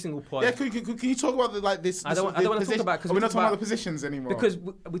every single pod. Yeah, can you talk about this? I don't want to talk about, because we're not talking about the positions anymore. Because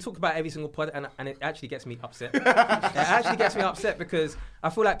we talk about every single pod, and it actually gets me upset. It actually gets me upset because I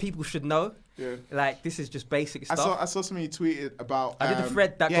feel like people should know. Yeah. Like, this is just basic stuff. I saw something you tweeted about. I did the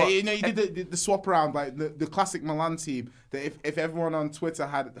thread that. Yeah, you did the swap around, like the classic Milan team. That if everyone on Twitter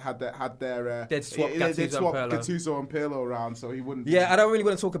had their they'd swap Gattuso and Pirlo around, so he wouldn't. Yeah, I don't really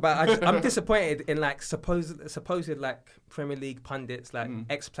want to talk about. I'm disappointed in like supposed like Premier League pundits, like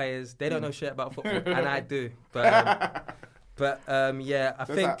ex-players. They don't know shit about football, and I do. But yeah, I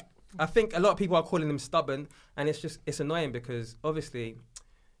think a lot of people are calling them stubborn, and it's annoying because obviously,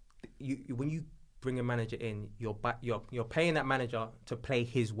 when you bring a manager in, you're paying that manager to play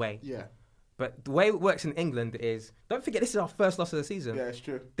his way. Yeah. But the way it works in England is, don't forget, this is our first loss of the season. Yeah, it's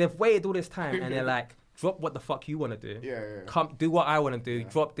true. They've waited all this time, and they're like, drop what the fuck you want to do. Yeah. Come do what I want to do. Yeah.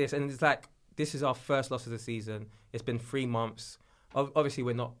 Drop this, and it's like, this is our first loss of the season. It's been 3 months. Obviously,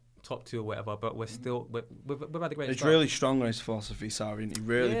 we're not top 2 or whatever, but we're still we've had a great. It's start. really strong on his philosophy, Sarri, and he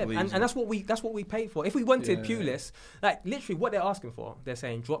really believes. And that's what we paid for. If we wanted Pulis, like literally what they're asking for, they're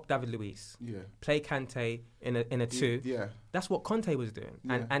saying drop David Luiz, play Kante in a 2. Yeah, that's what Conte was doing,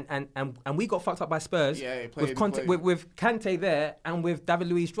 and we got fucked up by Spurs with Kante there and with David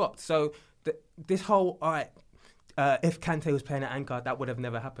Luiz dropped. So this whole if Kante was playing at anchor, that would have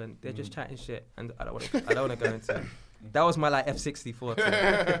never happened. They're just chatting shit, and I don't want to go into it. That was my like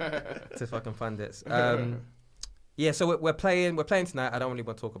F64 to fucking pundits. Yeah, so we're playing tonight. I don't really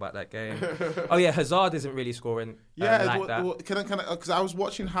want to talk about that game. Oh yeah, Hazard isn't really scoring. That. Can I? Because I was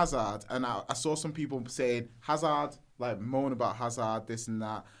watching Hazard and I saw some people saying Hazard, like moan about Hazard, this and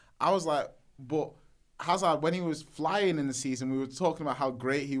that. I was like, but Hazard, when he was flying in the season, we were talking about how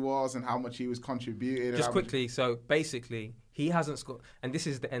great he was and how much he was contributing. Just quickly, so basically, he hasn't scored, and this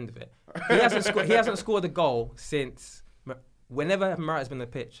is the end of it. He hasn't scored a goal since whenever Morata's been on the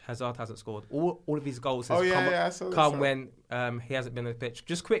pitch, Hazard hasn't scored. All of his goals has come so. when he hasn't been on the pitch.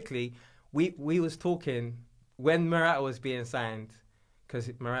 Just quickly, we was talking when Morata was being signed, because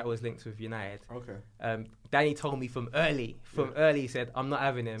Morata was linked with United. Okay. Danny told me from early, he said, I'm not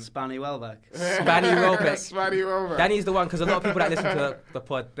having him. Spanny Welbeck. Spanny Welbeck. Danny's the one, because a lot of people that listen to the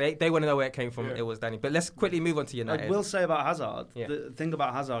pod, they want to know where it came from. It was Danny. But let's quickly move on to United. I will say about Hazard, the thing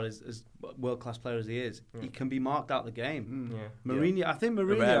about Hazard is world-class player as he is, he can be marked out the game. Mourinho, I think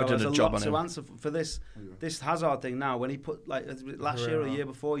Mourinho has a lot to answer for this Hazard thing now. When he put, like, last year or the year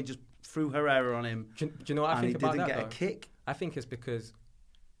before, he just threw Herrera on him. Do you know what I think about that, and he didn't get a kick. I think it's because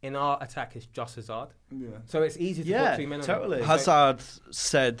in our attack, it's just Hazard. Yeah. So it's easy to put 2 men on. Totally. Hazard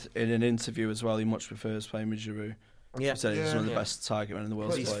said in an interview as well he much prefers playing with Giroud. Yeah. He said he's one of the best target men in the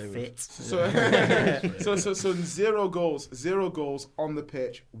world to play fit. with. So 0 goals on the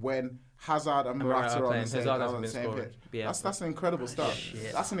pitch when Hazard and Morata are on the same pitch. Yeah. That's an incredible start.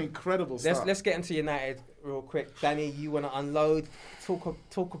 That's an incredible start. Let's get into United real quick. Danny, you want to unload?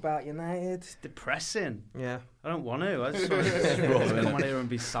 Talk about United. It's depressing. Yeah. I don't want to. I just want to come on here and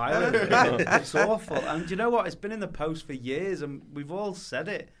be silent. It's awful. And do you know what? It's been in the post for years, and we've all said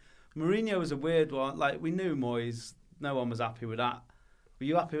it. Mourinho was a weird one. Like, we knew Moyes. No one was happy with that. Were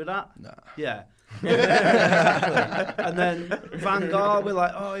you happy with that? No. Yeah. Exactly. And then Van Gaal, we're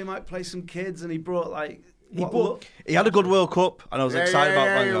like, oh, he might play some kids, and he brought like he had a good World Cup, and I was excited about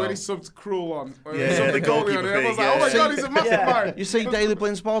Van Gaal. When he subbed Cruel on. Subbed the goalkeeper I was like, oh my God, he's a massive man. You see Daily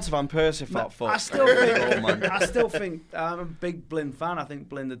Blind Sport Van Persie fought for. I still think I'm a big Blind fan. I think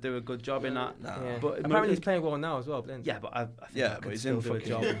Blind would do a good job in that. Yeah. But apparently he's playing well now as well, Blind. Yeah, but I think I could he's still in do a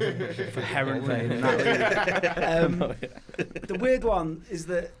job fucking for Heron playing in that league. The weird one is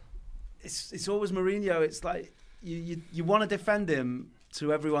that it's always Mourinho. It's like you want to defend him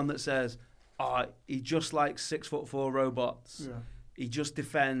to everyone that says, oh, he just likes 6'4" robots. Yeah. He just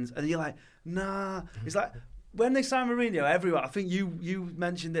defends, and you're like, nah. It's like when they signed Mourinho, everyone. I think you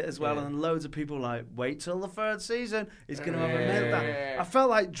mentioned it as well, and loads of people were like, wait till the third season, he's going to have a meltdown. I felt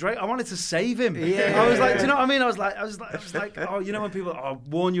like Drake. I wanted to save him. I was like, do you know what I mean? I was like, oh, you know when people, I'll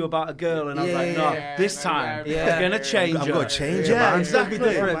warn you about a girl, and I was like, no, this time I'm going to change her. I'm going to change her. Yeah, exactly.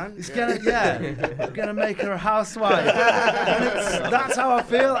 It's I'm going to make her a housewife. And that's how I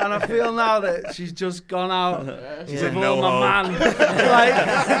feel, and I feel now that she's just gone out. She's with all my man.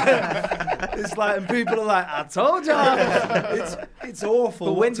 It's like, and people are like, I told you. It's awful.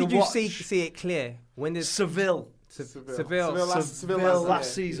 But when did you see it clear? When did Seville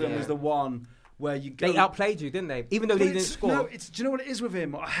last season was the one where you go. They outplayed you, didn't they? Even though they didn't score. No, do you know what it is with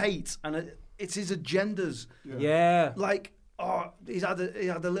him? I hate, and it's his agendas. Yeah. Like, he had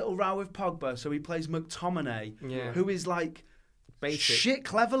a little row with Pogba, so he plays McTominay, who is like basic. Shit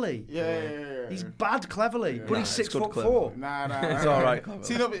cleverly. Yeah. He's bad cleverly, but he's 6'4". Nah. It's all right, clever.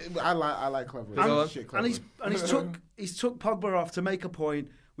 See, no, I like cleverly. And he's took Pogba off to make a point.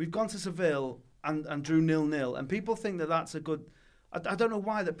 We've gone to Seville and drew 0-0, and people think that that's a good. I don't know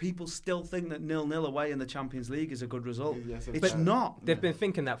why that people still think that 0-0 away in the Champions League is a good result. Yes, it's not. They've been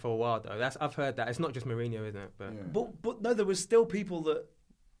thinking that for a while, though. I've heard that. It's not just Mourinho, isn't it? But no, there was still people that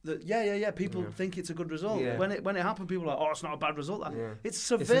people think it's a good result. Yeah. When it happened, people were like, oh, it's not a bad result. It's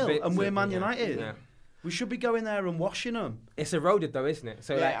Seville, and we're Man United. Yeah. We should be going there and washing them. It's eroded, though, isn't it?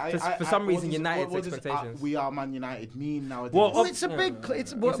 So, for some reason, United's expectations. We are Man United mean nowadays. Well, it's a big.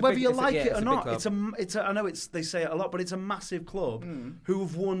 It's whether you like it or not. It's a. I know they say it a lot, but it's a massive club who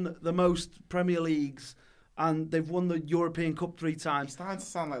have won the most Premier Leagues. And they've won the European Cup 3 times. It's starting to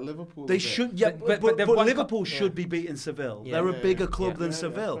sound like Liverpool. They should, but Liverpool should be beating Seville. They're a bigger club than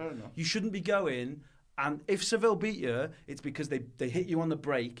Seville. You shouldn't be going. And if Seville beat you, it's because they hit you on the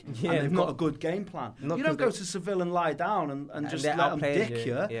break and they've got a good game plan. You don't go to Seville and lie down and just let them dick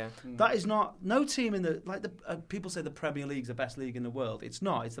you. That is not. No team in the people say the Premier League's the best league in the world. It's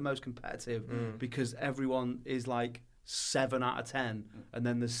not. It's the most competitive because everyone is like 7 out of 10, and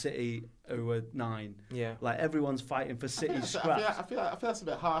then the City who are 9. Yeah, like everyone's fighting for City's scraps. I feel that's a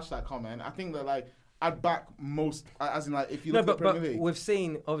bit harsh, that comment. I think that like I'd back most, as in like if you look at the Premier League. We've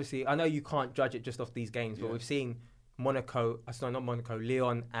seen, obviously, I know you can't judge it just off these games, but we've seen Lyon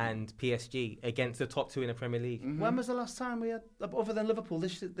and PSG against the top 2 in the Premier League. Mm-hmm. When was the last time we had, other than Liverpool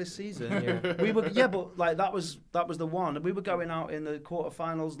this season? We were but like that was the one. We were going out in the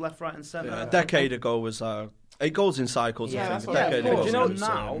quarterfinals, left, right, and centre. A decade ago was 8 goals in cycles. Yeah, I think. that's Do you know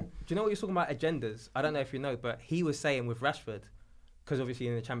now? Do you know what you're talking about agendas? I don't know if you know, but he was saying with Rashford. Because obviously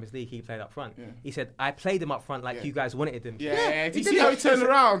in the Champions League he played up front. Yeah. He said, I played him up front like you guys wanted him. Yeah. Did you see how he turned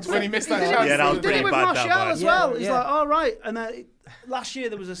around when he missed that chance? Yeah, that was pretty bad. He did it with Martial as well. He's like, all right. And then last year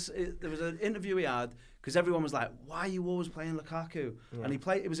there was an interview he had because everyone was like, "Why are you always playing Lukaku?" And he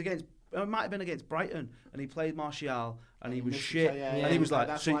played. It might have been against Brighton, and he played Martial, and he was shit. And he was like,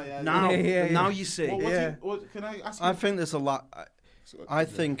 now you see. Can I ask you? I think there's a lot. I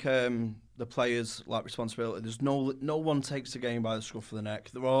think the players lack responsibility. There's no one takes the game by the scruff of the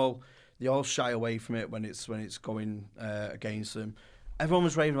neck. They all shy away from it when it's going against them. Everyone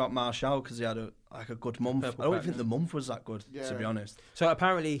was raving about Martial because he had a good month. I don't think the month was that good, to be honest. So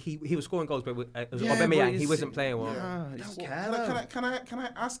apparently he was scoring goals, but Aubameyang, he wasn't playing well. Can I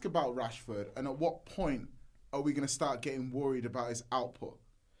ask about Rashford, and at what point are we going to start getting worried about his output?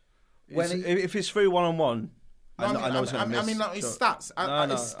 If it's through one-on-one, I know it's going to miss. I mean, like, his stats.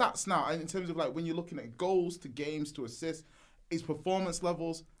 His stats now, in terms of like when you're looking at goals to games to assists, his performance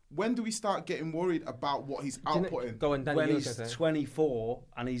levels. When do we start getting worried about what he's outputting? Go on, Danny. When he's 24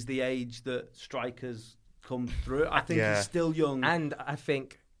 and he's the age that strikers come through. I think he's still young. And I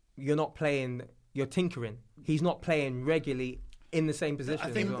think you're tinkering. He's not playing regularly in the same position. I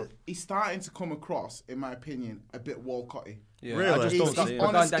think he's starting to come across, in my opinion, a bit Walcott-y. Yeah, really? I just don't see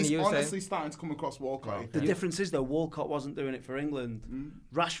it. He's honestly starting to come across Walcott-y. The difference is, though, Walcott wasn't doing it for England.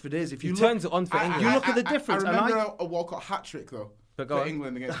 Rashford is. If you turns it on for England. You look at the difference. I remember a Walcott hat-trick, though, for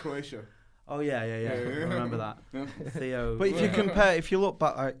England against Croatia. Oh, yeah. I remember that. Theo. But if you look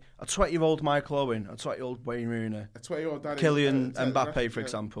back, like, a 20-year-old Michael Owen, a 20-year-old Wayne Rooney, a 20-year-old Kylian Mbappe, for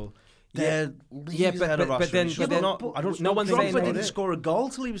example. But then no one's saying he didn't score a goal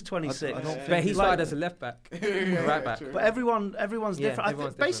till he was 26. But he started as a left back, right back. But everyone's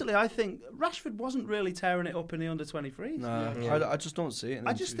different. Basically, I think Rashford wasn't really tearing it up in the under 23s. No, I just don't see it.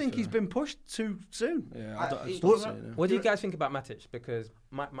 I just think he's been pushed too soon. Yeah, I just don't see it. What do you guys think about Matic? Because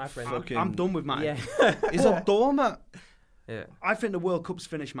my friend, I'm done with Matic. Yeah. He's a doormat. Yeah. I think the World Cup's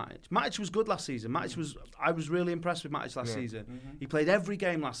finished Matic. Matic was good last season. I was really impressed with Matic last season. Mm-hmm. He played every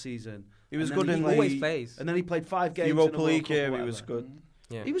game last season. He was good in always plays. And then he played 5 games Europa in a League. World Cup He was good.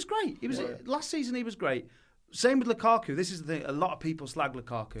 Yeah. He was great. Last season he was great. Same with Lukaku. This is the thing. A lot of people slag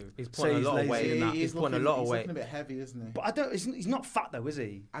Lukaku. He's putting a lot of weight in that. He's putting a lot of weight. He's looking a bit heavy, isn't he? But I don't. He's not fat though, is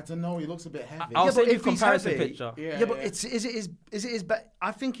he? I don't know. He looks a bit heavy. I'll send you a if he's comparison heavy, picture. Yeah, but is it his?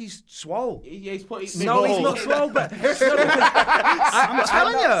 I think he's swole. Yeah, he's no, he's not swole. But I'm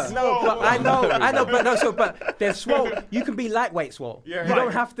telling you. No, but I know, but no. So, but they're swole. You can be lightweight swole. You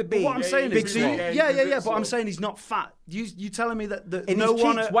don't have to be. But what I'm saying big is, swole. But I'm saying he's not fat. You telling me that in no his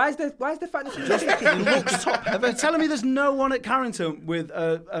one? Why is the fatness? He looks top heavy. You're telling me there's no one at Carrington with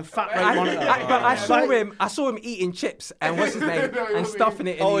a fat rate monitor. But I saw him eating chips and what's his name and stuffing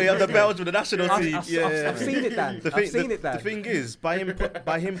it. He had the Belgium, the national team. I've seen it, Dan. The thing is, by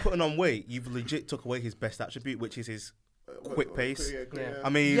him putting on weight, you've legit took away his best attribute, which is his quick pace. I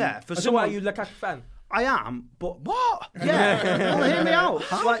mean, so why are you Lukaku fan? I am, but what? Yeah, well, hear me out.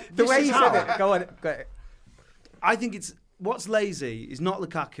 Like the way you said it. Go on. I think what's lazy is not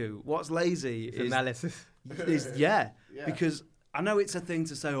Lukaku. What's lazy is analysis. Because I know it's a thing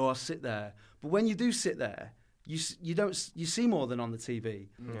to say, I'll sit there, but when you do sit there, you see more than on the TV.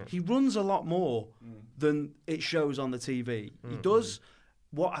 He runs a lot more than it shows on the TV. He does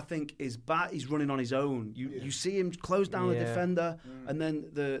what I think is bad. He's running on his own. You see him close down the defender, and then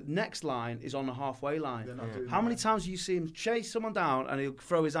the next line is on the halfway line. How many times do you see him chase someone down and he'll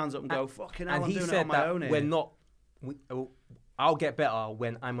throw his hands up and go, "Fucking hell, I'm doing it on my own here." I'll get better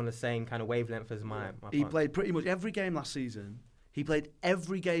when I'm on the same kind of wavelength as my He played pretty much every game last season. He played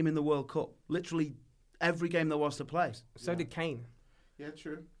every game in the World Cup. Literally every game there was to play. So did Kane. Yeah,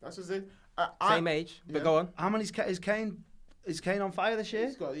 true. That's just it. Same age, but go on. How many is Kane? Is Kane on fire this year?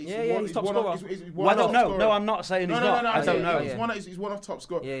 He's top scorer. I don't know. No, I'm not saying he's not. I don't know. He's one of top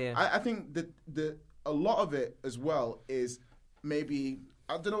scorer. Yeah. I think that a lot of it as well is maybe,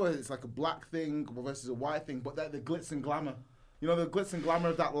 I don't know whether it's like a black thing versus a white thing, but that the glitz and glamour. You know, the glitz and glamour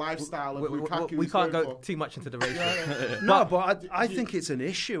of that lifestyle of Lukaku. We can't go too much into the race. No, but I think it's an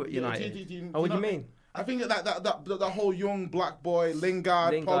issue at United. What do you mean? I think that whole young black boy,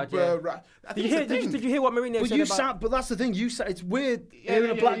 Lingard Pogba. Yeah. Did you hear what Mourinho said about? But that's the thing. You said it's weird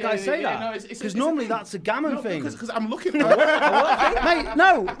hearing a black guy say that because normally that's a gammon thing. Because I'm looking at mate.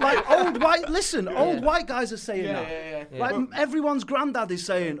 No, like old white guys are saying that. Like everyone's granddad is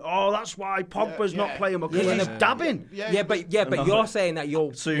saying, "Oh, that's why Pogba's not playing because he's dabbing." But you're saying that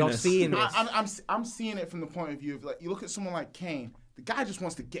you're seeing this. I'm seeing it from the point of view of, like, you look at someone like Kane. The guy just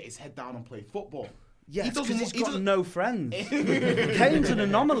wants to get his head down and play football. Yeah, because he's got no friends. Kane's an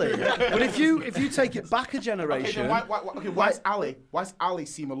anomaly. But if you take it back a generation, why does Ali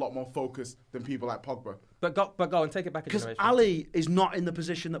seem a lot more focused than people like Pogba? But go and take it back a Because generation. Ali is not in the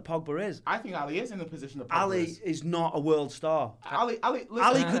position that Pogba is. I think Ali is in the position of Pogba. Ali is not a world star. Ali Ali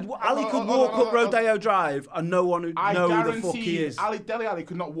could walk up Rodeo Drive and no one would know who the fuck he is. Ali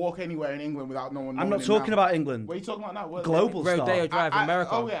could not walk anywhere in England without no one knowing I'm not him talking now. about England. What are you talking about now? Global star. Rodeo Drive,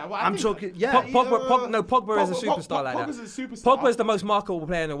 America. I'm talking. Yeah, Pogba is a superstar like that. Pogba's a superstar. Pogba is the most marketable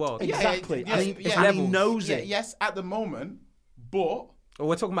player in the world. exactly. Yeah, and he levels. knows it. Yes, at the moment, but Well,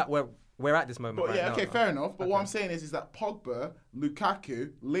 we're talking about where we're at this moment. But right yeah, now, okay, though. fair enough. But what I'm saying is that Pogba,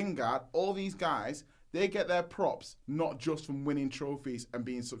 Lukaku, Lingard, all these guys, they get their props not just from winning trophies and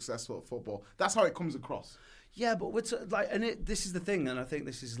being successful at football. That's how it comes across. Yeah, but this is the thing, and I think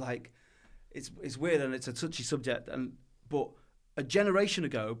this is like, it's weird and it's a touchy subject. But a generation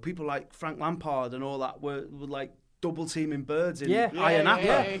ago, people like Frank Lampard and all that were like double teaming birds in Iron Apple,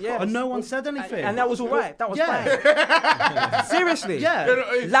 and no one said anything. And that was all right. That was fine. Seriously.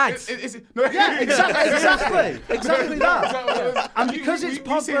 Lads. Yeah, exactly that. And because it's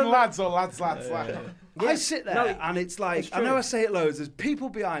you saying Pogba, lads or lads. I sit there and it's like, I know I say it loads. There's people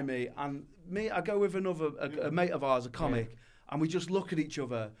behind me, and I go with a mate of ours, a comic. And we just look at each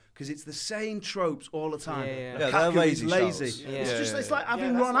other because it's the same tropes all the time. They're lazy. It's like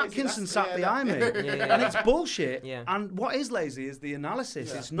having Ron Atkinson sat behind me, and it's bullshit. Yeah. And what is lazy is the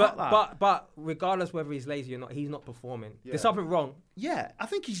analysis. It's not that. But regardless whether he's lazy or not, he's not performing. There's something wrong. Yeah, I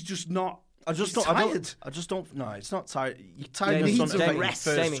think he's just not. I just don't. No, it's not tired. You're tired Yeah, of he something needs that to you rest.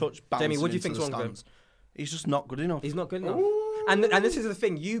 first touch Jamie, what do you bouncing think's into the wrong with him? stands. He's just not good enough. He's not good enough. And this is the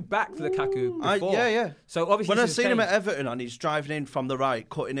thing. You backed Lukaku before. Yeah. So obviously, when I this has seen him at changed. Everton and he's driving in from the right,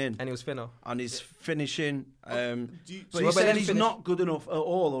 cutting in, And he was thinner. and he's finishing. But Well, he's saying then he's finish- not good enough at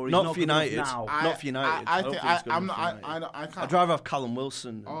all, or he's not not for good enough United. now. Not for United. I don't think think he's good I'm enough not. for United. I can't. I'd rather have Callum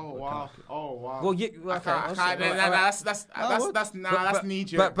Wilson. Oh wow! Oh wow! Well, That's knee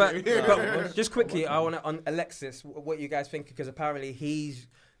jerk. But just quickly, I want to on Alexis. What you guys think? Because apparently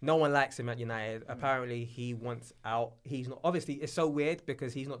no one likes him at United. Apparently he wants out. He's not. Obviously, it's so weird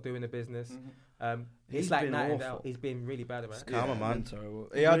because he's not doing the business. He's like been night and awful. out. He's been really bad about it. Karma, man. Terrible.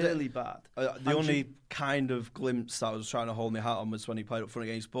 Really bad. The only kind of glimpse that I was trying to hold my hat on was when he played up front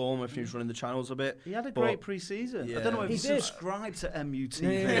against Bournemouth and he was running the channels a bit. He had a But- great pre-season. I don't know if He he did. subscribed to MUTV,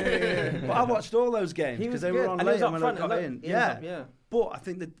 Yeah. but I watched all those games He because was they were good. on And he was late up when front I got and in. he was up, yeah. But I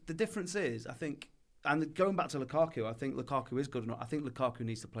think the difference is, and going back to Lukaku, I think Lukaku is good enough. I think Lukaku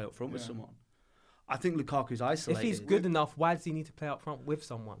needs to play up front with someone. I think Lukaku's isolated. If he's good enough, why does he need to play up front with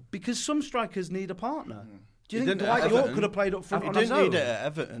someone? Because some strikers need a partner. Do you He think didn't at Dwight York Everton. could have played up front He on his didn't need own? it at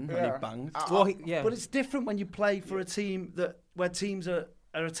Everton when he banged. Well, But it's different when you play for a team where teams are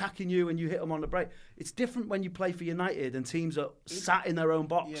attacking you and you hit them on the break. It's different when you play for United and teams are sat in their own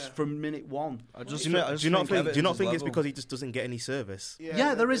box from minute one. Do you not think it's because he just doesn't get any service?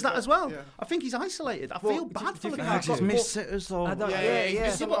 Yeah, there is that as well. I think he's isolated. I feel bad for He's Lukaku. missed sitters though. I don't- He's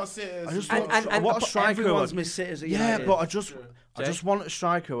missed a lot of sitters. I just And what a striker. Everyone's missed sitters at United. Yeah, but I just want a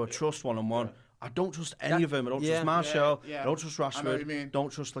striker who I trust one-on-one. I don't trust any of them. I don't trust Martial. I don't trust I know what you Rashford. mean.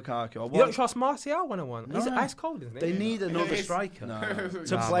 Don't trust Lukaku. You don't trust Martial 1-on-1? He's ice cold, isn't he? They need another It's- striker No.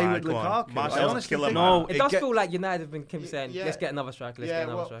 to Nah, play man, with come on. Lukaku. Martial's I a honestly killer, think man. No, It does feel like United have been keep saying, Yeah. let's get another striker, let's Yeah, get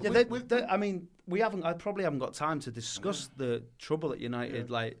another well, striker. I mean, I probably haven't got time to discuss the trouble at United,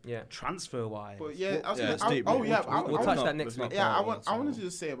 transfer wise. But it's deep. We'll touch that next week. Yeah, I wanted to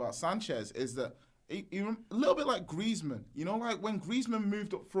just say about Sanchez is that a little bit like Griezmann. You know, like when Griezmann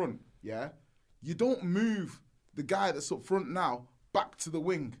moved up front, you don't move the guy that's up front now back to the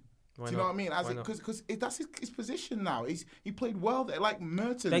wing. Do you know what I mean? Because that's his position now. He played well there, like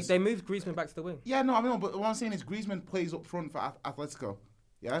Mertens. They moved Griezmann back to the wing. Yeah, no, I mean, but what I'm saying is Griezmann plays up front for Atletico.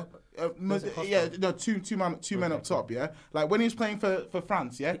 Yeah, two men up top. Yeah, like when he was playing for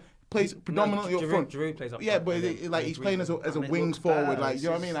France. Yeah, plays predominantly up front. Giroud plays up Yeah, front. but he's playing as a And it wing looks forward. better. Like It's you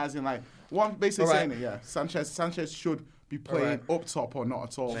know what I mean? As in like what I'm basically All right. saying. Sanchez should be playing up top or not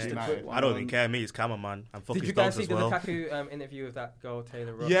at all. for United. I don't even care. Me, it's Karma, man. I'm fucking Did you guys dogs see as the well. Lukaku interview with that girl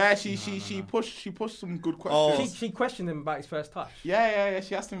Taylor Rush? Yeah, she pushed some good questions. She questioned him about his first touch. Yeah.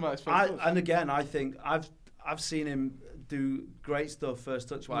 She asked him about his first touch. And again, I think I've seen him do great stuff first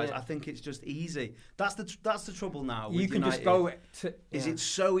touch wise. Yeah. I think it's just easy. That's the trouble now. You with can just United, go to. It's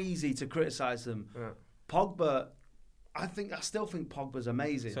so easy to criticise them. Yeah. Pogba, I still think Pogba's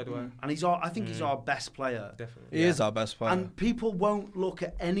amazing. So do I. And I think he's our best player. Definitely. He is our best player. And people won't look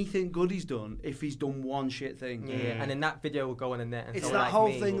at anything good he's done if he's done one shit thing. Yeah, and then that video will go on the net. And It's someone that like whole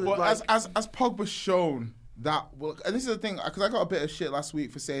me thing will- that- But as Pogba's shown that, and this is the thing, because I got a bit of shit last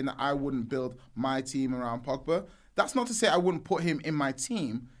week for saying that I wouldn't build my team around Pogba. That's not to say I wouldn't put him in my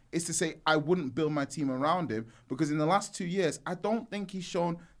team. It's to say I wouldn't build my team around him because in the last 2 years, I don't think he's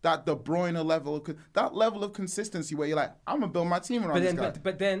shown that De Bruyne level, that level of consistency where you're like, I'm gonna build my team around this guy.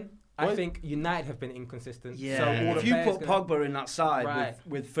 But then I think United have been inconsistent. Yeah. So all If the you players put gonna- Pogba in that side Right.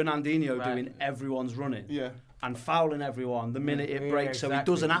 with Fernandinho Right. doing everyone's running. Yeah. And fouling everyone the minute it Yeah, breaks, so he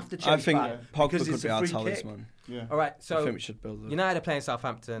exactly. doesn't have to chase I think back Pogba because could it's be a our free kick. talisman. Yeah. All right, I so think we should build it. United are playing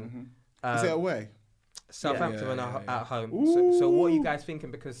Southampton. Is it away? Southampton Yeah, are yeah. at home. So what are you guys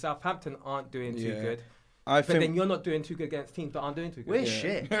thinking? Because Southampton aren't doing too Yeah. good. I But then think you're not doing too good against teams that aren't doing too good. We're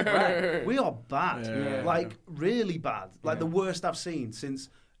shit. Right? We are bad. Yeah. Like, really bad. Like, the worst I've seen since...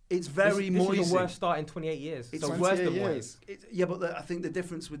 It's very This Moisey. is the worst start in 28 years. It's so worse than 28 Moyes. years. Yeah, but I think the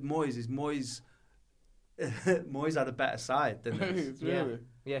difference with Moyes is Moyes had a better side than this. Really?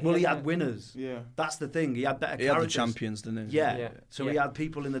 Yeah, Well, he had winners. Yeah. That's the thing. He had better he had the characters. champions, didn't he? Yeah. Yeah. So Yeah. he had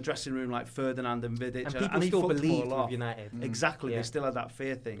people in the dressing room like Ferdinand and Vidic. And people he still fucked them believed all with off. United. Exactly. Yeah. They still had that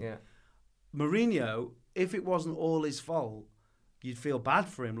fear thing. Yeah. Mourinho, if it wasn't all his fault, you'd feel bad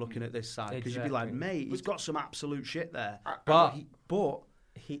for him looking at this side because you'd be like, Exactly. mate, he's got some absolute shit there. But But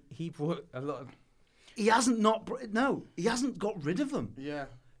he brought a lot of. he hasn't he hasn't got rid of them. Yeah.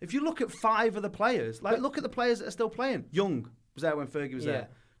 If you look at 5 of the players, look at the players that are still playing. Young was there when Fergie was Yeah. there.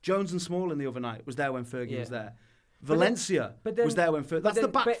 Jones and Smalling the other night was there when Fergie Yeah. was there. Valencia was there when Fergie... That's the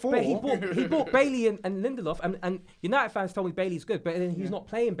back four. But he bought Bailey and Lindelof, and United fans told me Bailey's good, but then he's not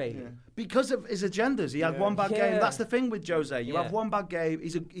playing Bailey. Because of his agendas, he had one bad Yeah. game. That's the thing with Jose. You Yeah. have one bad game.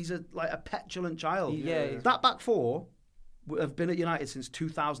 He's a petulant child. Yeah. That back four have been at United since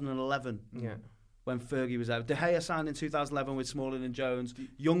 2011. Yeah. When Fergie was out. De Gea signed in 2011 with Smalling and Jones.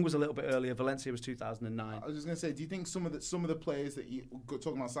 Young was a little bit earlier. Valencia was 2009. I was just gonna say, do you think some of the players that you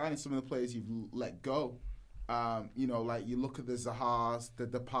talking about signing, some of the players you've let go, like you look at the Zahas, the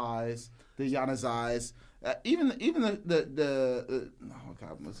Depays, the Januzajs, even the oh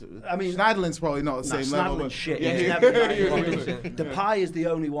God, I mean, Schneiderlin's probably not the same level. Schneiderlin's but- shit. Yeah, He's yeah. never Depay is the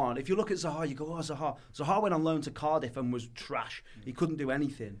only one. If you look at Zaha, you go, oh, Zaha. Zaha went on loan to Cardiff and was trash. He couldn't do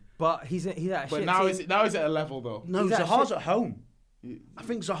anything. But he's at a But shit now team. he's at a level though. No, He's at Zaha's shit- at home. I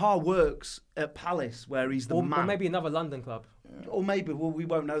think Zaha works at Palace where he's the or man. maybe another London club. Or maybe, we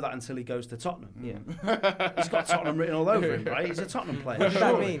won't know that until he goes to Tottenham. Yeah. He's got Tottenham written all over him, right? He's a Tottenham player. What does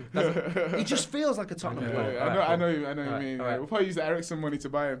that mean? Doesn't- He just feels like a Tottenham player. I know you All right, mean. all right. We'll probably use the Ericsson money to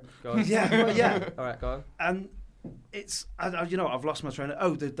buy him. Go on. Yeah, well, yeah. All right, go on. And it's, I've lost my train of...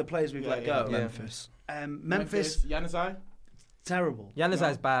 Oh, the players we've let go. yeah. Memphis. Memphis, Januzaj. terrible.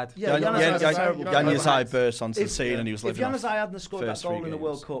 Januzaj's bad. Yeah, Januzaj terrible. Januzaj burst onto the scene and he was If living off Januzaj hadn't scored that first goal 3 in the games.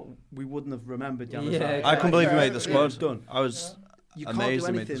 World Cup, we wouldn't have remembered Januzaj. Yeah, I couldn't believe he made the Yeah, squad. done. I was You amazed can't he do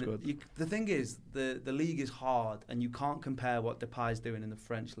made the anything. squad. The thing is, the league is hard, and you can't compare what Depay's doing in the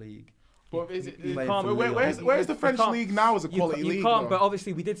French league. But is it, You where's can't- the French can't- league now as a quality you league? can't, though? but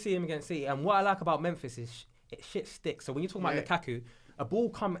obviously we did see him against City. And what I like about Memphis is shit sticks. So when you talk about Lukaku, a ball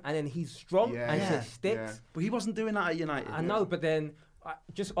come and then he's strong and Yeah. shit sticks. Yeah. But he wasn't doing that at United. I know, but then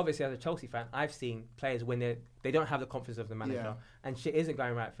just obviously as a Chelsea fan, I've seen players when they don't have the confidence of the manager and shit isn't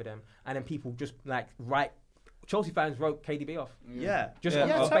going right for them, and then people just Chelsea fans wrote KDB off. Yeah. Just Yeah.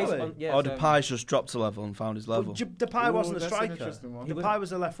 on, Totally. based on Or so- Depay's just dropped a level and found his level. But Depay wasn't a that's an striker. interesting one. Depay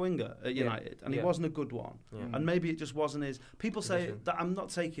was a left winger at Yeah. United, and he Yeah. wasn't a good one. Yeah. And maybe it just wasn't his. People say Position. that I'm not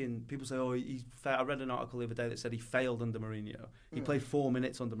taking. People say, oh, I read an article the other day that said he failed under Mourinho. He played 4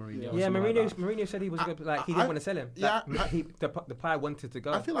 minutes under Mourinho. or Yeah, something like that. Mourinho said he was good, like he didn't want to sell him. yeah, The player wanted to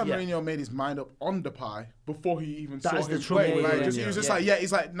go. I feel like Yeah. Mourinho made his mind up on Depay before he even saw That's the him trouble play. with Like, Mourinho. he was just Yeah.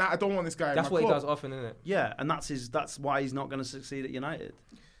 he's like, nah, I don't want this guy. That's in my what he club. does often, isn't it? Yeah, and that's why he's not going to succeed at United,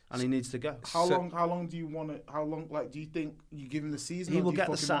 and he needs to go. How long do you want to? How long? Like, do you think you give him the season? He or will do you get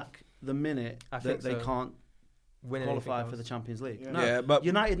the fuck him off? sack the minute I that think they so. can't Win qualify anything for the else. Champions League. Yeah. No. Yeah, but-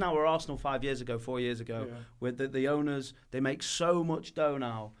 United now are Arsenal 4 years ago, Yeah. where the owners, they make so much dough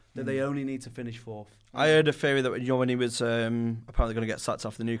now that they only need to finish 4th. I heard a theory that when he was apparently going to get sacked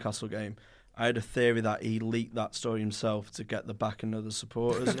after the Newcastle game, I heard a theory that he leaked that story himself to get the backing of the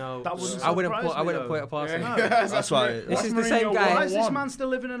supporters. No, That wouldn't I wouldn't surprise put. I me, wouldn't though. put it past him. No. That's why. This is the same guy. Why is this 101. man still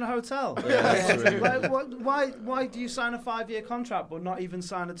living in a hotel? Why do you sign a 5-year contract but not even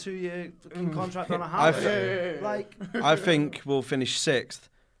sign a 2-year contract on a house? Like, I think we'll finish 6th,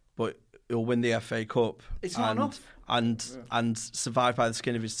 but he'll win the FA Cup. It's not enough. And survive by the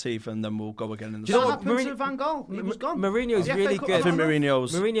skin of his teeth, and then we'll go again in the Do you know what summer. happened to Van Gaal? He was gone. Mourinho's The FA really Cup good. I think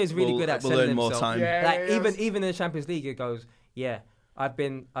Mourinho's really will, good at will selling earn more himself. time. Yeah. Like even in the Champions League, it goes, yeah. I've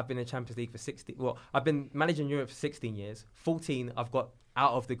been in Champions League for 16. Well, I've been managing Europe for 16 years. 14, I've got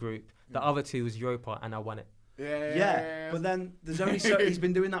out of the group. The other 2 was Europa, and I won it. Yeah, but then there's only he's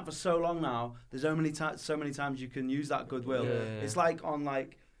been doing that for so long now. There's so many times you can use that goodwill. Yeah. It's like on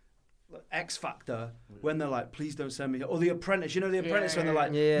X Factor when they're like, please don't send me, or The Apprentice. You know The Apprentice when they're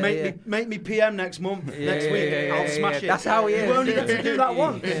like, Yeah, make me PM next month, next week, I'll smash it. That's how he is. You only get to do that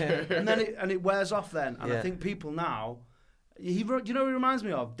once, and then it wears off then. And I think people now. Do you know who he reminds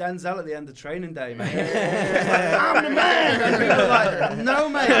me of? Denzel at the end of Training Day, mate. He's like, I'm the man! And people are like, no,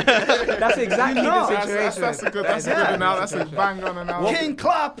 mate. That's exactly the situation. That's a good analogy. That's a bang on analogy. King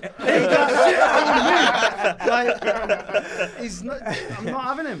Clap! He got shit on me! I'm not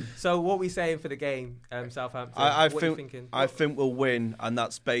having him. So what are we saying for the game, Southampton? I what are you thinking? think we'll win, and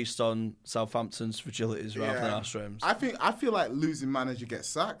that's based on Southampton's fragilities rather than our strengths. I feel like losing manager gets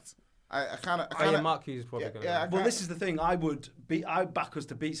sacked. I kind of. Mark Hughes is probably going to. Well, this is the thing. I'd back us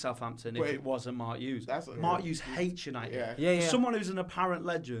to beat Southampton if it wasn't Mark Hughes. Mark Hughes hates United. Yeah. Someone who's an apparent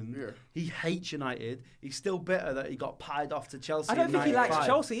legend, he hates United. He's still bitter that he got pied off to Chelsea. I don't think he likes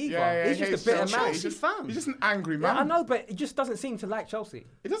Chelsea either. He's just a bitter man. Chelsea fan. He's just an angry man. I know, but he just doesn't seem to like Chelsea.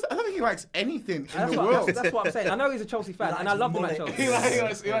 I don't think he likes anything in the world. That's what I'm saying. I know he's a Chelsea fan, and I love him at Chelsea.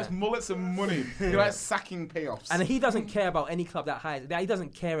 He likes mullets and money. He likes sacking payoffs. And he doesn't care about any club that hires. He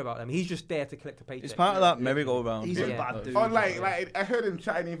doesn't care about them. He's just there to collect a paycheck. It's part of that merry-go-round. He's a bad dude. Oh, like I heard him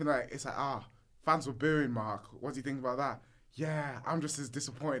chatting even like, it's like, fans were booing Mark. What do you think about that? Yeah, I'm just as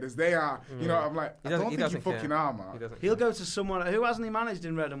disappointed as they are. You know, I'm like, I don't think you fucking are, Mark. He'll go to someone who hasn't he managed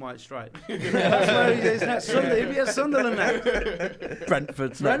in red and white stripes. That's where he is next Sunday. He'll be at Sunderland next.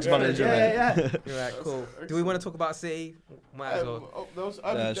 Brentford's next manager. Yeah. Right, cool. Do we want to talk about City? Might as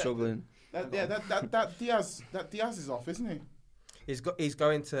well. Struggling. That Diaz is off, isn't he? He's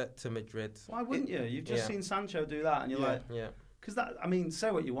going to Madrid. Why wouldn't you? You've just seen Sancho do that, and you're like, because that. I mean,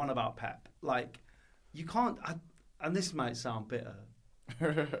 say what you want about Pep, like you can't. And this might sound bitter,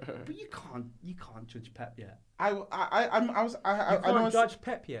 but you can't judge Pep yet. You can't judge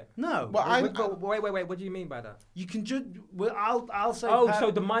Pep yet. No, but wait. What do you mean by that? You can judge. Well, I'll say. Oh, Pep so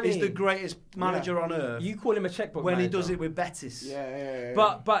the money is the greatest manager on earth. You call him a checkbook when manager. he does it with Betis. Yeah.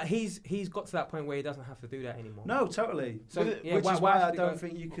 But he's got to that point where he doesn't have to do that anymore. No, totally. So which is why I don't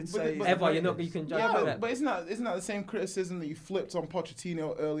think you could say ever. You can judge Pep. But isn't that the same criticism that you flipped on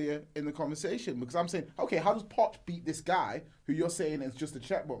Pochettino earlier in the conversation? Because I'm saying, okay, how does Poch beat this guy who you're saying is just a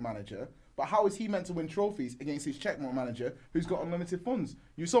checkbook manager? But how is he meant to win trophies against his checkbook manager who's got unlimited funds?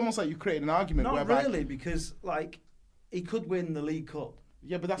 It's almost like you created an argument. Not really, because like he could win the League Cup.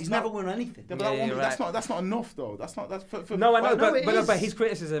 Yeah, but he's never won anything. Yeah, but that's not enough though. That's for no, I know, but his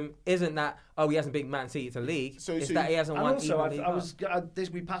criticism isn't that he hasn't beat Man City to league. It's that he hasn't won. Also,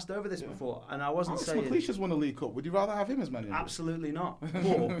 we passed over this before, and I wasn't saying. McLeish's won a League Cup. Would you rather have him as manager? Absolutely not.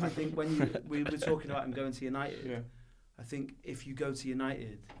 But I think when we were talking about him going to United, I think if you go to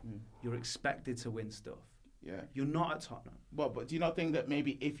United, you're expected to win stuff. Yeah, you're not at Tottenham. Well, but do you not think that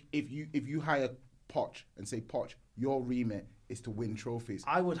maybe if you hire Poch and say, Poch, your remit is to win trophies,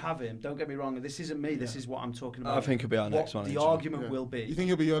 I would have him. Don't get me wrong. This isn't me. This is what I'm talking about. I think he'll be our next manager. The argument will be. You think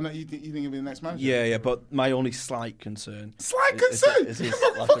he'll be you think he'll be the next manager? Yeah. But my only slight concern. Is his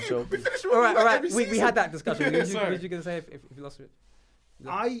lack of trophies. All right. We had that discussion. What were you going to say if you lost it?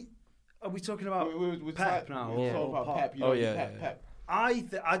 Are we talking about Pep now? Pep. Pep.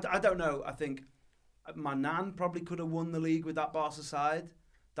 I don't know. I think my nan probably could have won the league with that Barca side.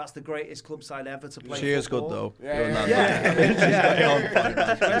 That's the greatest club side ever to play. She is good though.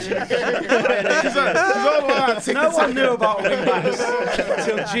 No one knew about wing backs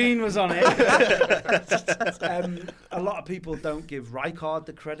until Gene was on it. A lot of people don't give Rijkaard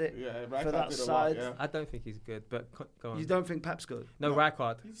the credit for that side. I don't think he's good, but go on. You don't think Pep's good? No,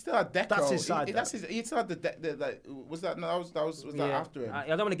 Rijkaard. He still had Deco. That's his side. He still had the was that after him? I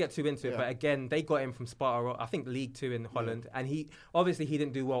don't want to get too into it, but again, they got him from Sparta. I think League 2 in Holland, and he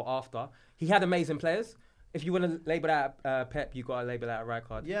didn't do well after. He had amazing players. If you want to label that Pep, you got to label that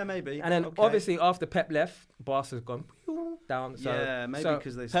Rijkaard. Yeah, maybe. And then obviously after Pep left, Barca's gone down. So, yeah, maybe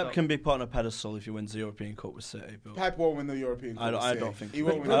because they Pep can be put on a pedestal if he wins the European Cup with City. But Pep won't win the European Cup. I don't think he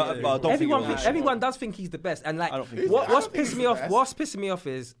won't win. Everyone does think he's the best, and like what's pissing me off. What's pissing me off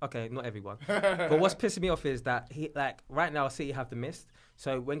is not everyone, but what's pissing me off is that he right now City have the mist.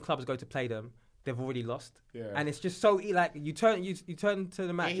 So when clubs go to play them, they've already lost, and it's just so you turn to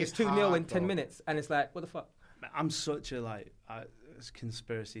the match. It's 2-0 in 10 minutes, and it's like, what the fuck? I'm such a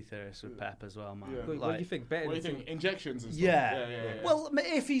conspiracy theorist with Pep as well, man. Yeah. What do you think? What do you think? Injections and stuff? Yeah. Well,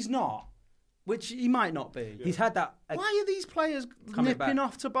 if he's not, which he might not be, he's had that Why are these players Coming nipping back.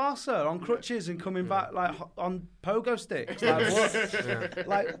 off to Barca on crutches and coming back like on pogo sticks? Like what?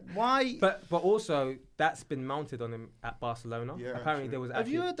 Like why? But also that's been mounted on him at Barcelona. Yeah, Apparently true. there was. Have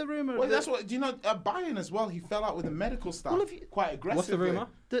you heard the rumor? Well, that's what. Do you know? Bayern as well. He fell out with the medical staff. Well, if you- quite aggressively. What's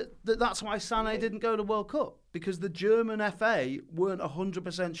the rumor? That's why Sané didn't go to World Cup, because the German FA weren't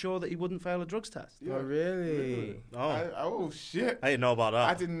 100% sure that he wouldn't fail a drugs test. Oh really? Oh, Shit! I didn't know about that.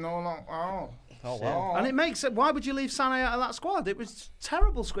 I didn't know. Oh, wow. And it makes it. Why would you leave Sané out of that squad? It was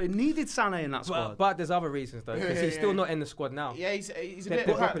terrible squad. It needed Sané in that squad. But there's other reasons though, because he's still not in the squad now. Yeah, he's a They're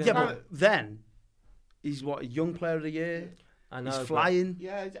bit. dropping him yeah, down. but then he's what, a young player of the year. I know. He's but- flying.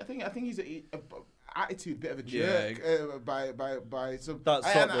 Yeah, I think he's a attitude, bit of a Yeah. jerk by some. That's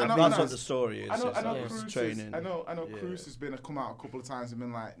what the story is. I know it's Cruz. training. I know Yeah. Cruz has come out a couple of times and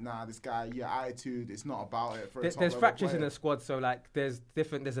been like, "Nah, this guy, your attitude, it's not about it." For a There's top-level fractures player. in the squad, so like there's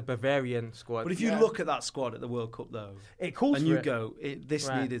a Bavarian squad. But if you look at that squad at the World Cup, though, it calls and for you it. go, this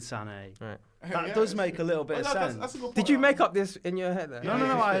Right. needed Sané. Right. That Yeah, does make a little bit of sense. That's a good point. Did you make up this in your head? Then? No,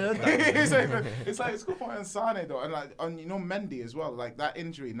 I heard that. it's like it's a good point on Sane though, and like on Mendy as well. Like that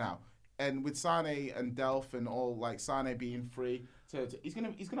injury now, and with Sane and Delph and all, like Sane being free, he's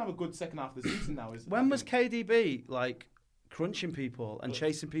gonna have a good second half of the season now. When was KDB like crunching people and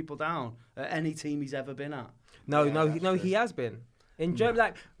chasing people down at any team he's ever been at? No, true. he has been. In Germany,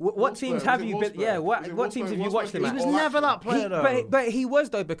 like, what teams have you been? Yeah, what teams have you watched him He at? was never that player, though. But he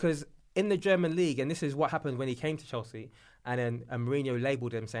was, though, because in the German league, and this is what happened when he came to Chelsea, and then Mourinho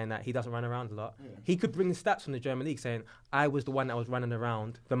labelled him saying that he doesn't run around a lot. Yeah. He could bring the stats from the German league saying, I was the one that was running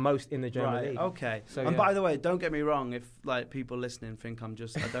around the most in the German league. Okay. So, and by the way, don't get me wrong, if like people listening think I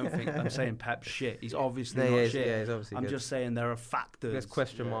don't think I'm saying Pep's shit. He's obviously not shit. Yeah, he's obviously I'm good. just saying there are factors There's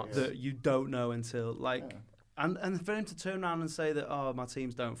question marks that you don't know until and for him to turn around and say that, oh, my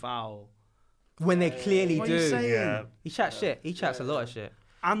teams don't foul. When they clearly What are you do. saying? Yeah. He chats shit. He chats a lot of shit.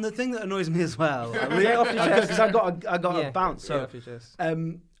 And the thing that annoys me as well, Get off your chest. because I got Yeah, a bounce. get So, off your chest.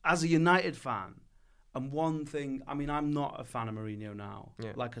 as a United fan, and one thing, I mean, I'm not a fan of Mourinho now.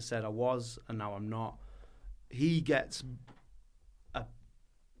 Yeah. Like I said, I was, and now I'm not. He gets a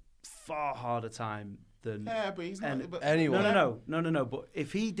far harder time than but he's not. But anyone. No. But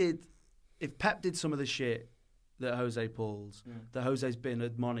if Pep did some of the shit that Jose pulls, that Jose's been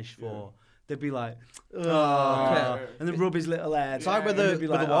admonished for, they'd be like, and then rub his little head. It's like with and the they'd be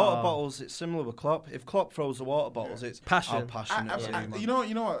water "Oh." bottles. It's similar with Klopp. If Klopp throws the water bottles, it's Passion. how passionate is he, man. You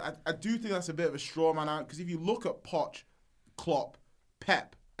know what? I do think that's a bit of a straw man out, because if you look at Poch, Klopp,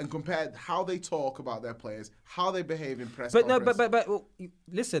 Pep, and compare how they talk about their players, how they behave in press conferences. But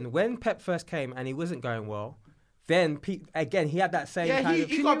listen, when Pep first came and he wasn't going well, then again he had that same kind of.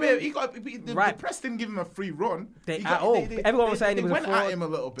 The press didn't give him a free run. Everyone was saying they he was went a fraud. at him a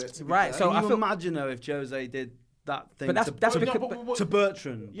little bit. To be Right, fair. so Can I you feel- imagine though if Jose did that thing But that's because to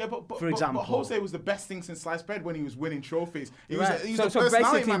Bertrand, Yeah, but for example. but Jose was the best thing since sliced bread when he was winning trophies. He Right. was So the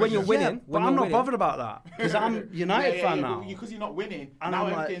personality basically, when you're manager. winning, Yeah, but I'm not bothered about that because I'm a United fan now. Because you're not winning, And now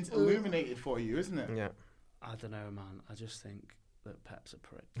I'm like, everything's illuminated for you, isn't it? Yeah. I don't know, man. I just think that Pep's a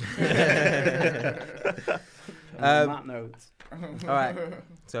prick. On that note, All right.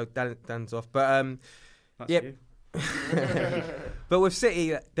 So Dan's off, but that's Yep. you. but with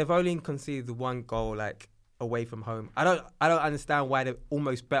City, they've only conceded one goal like away from home. I don't understand why they're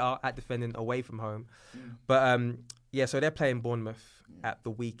almost better at defending away from home. But so they're playing Bournemouth at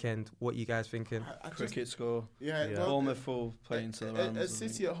the weekend. What are you guys thinking? Cricket score. Yeah. Yeah. Well, Bournemouth will play into the rounds. Is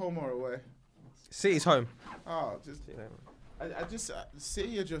City at home or away? City's home. Oh,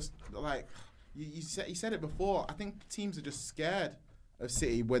 City are just like you said it before. I think teams are just scared of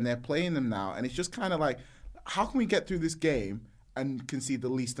City when they're playing them now, and it's just kind of like, how can we get through this game and concede the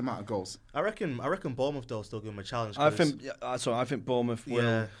least amount of goals? I reckon Bournemouth though still give them a challenge. I think Bournemouth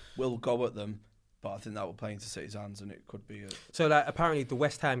Yeah. will go at them, but I think that will play into City's hands, and it could be. So like apparently the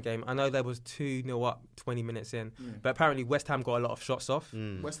West Ham game, I know there was 2-0 up 20 minutes in, but apparently West Ham got a lot of shots off.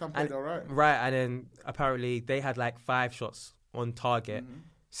 West Ham played all right. Right, and then apparently they had like 5 shots on target.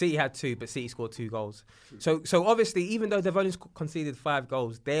 City had 2, but City scored 2 goals. So obviously, even though they've only conceded 5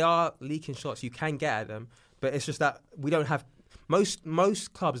 goals, they are leaking shots. You can get at them, but it's just that we don't have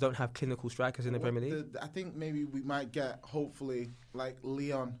most clubs don't have clinical strikers in the Premier League. I think maybe we might get, hopefully, like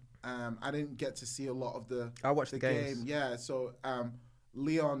Leon. I didn't get to see a lot of the. I watched the games. game. Yeah, so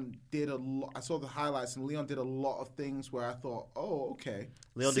Leon did a lot. I saw the highlights, and Leon did a lot of things where I thought, oh, okay.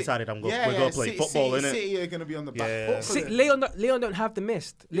 Leon decided we're going to play football, innit? City are going to be on the back foot. for this. Leon don't have the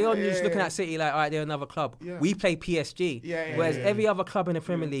mist. Leon is looking yeah. at City like, all right, they're another club. Yeah. We play PSG. Whereas every other club in the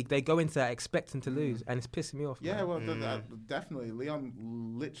Premier League, they go into that expecting to lose, and it's pissing me off. Yeah, man. well, definitely. Leon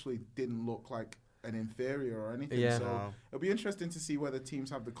literally didn't look like an inferior or anything. Yeah. So it'll be interesting to see whether teams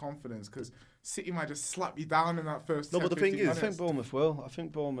have the confidence, because City might just slap you down in that first. No, 10, but the thing 15 is, I think Bournemouth will. I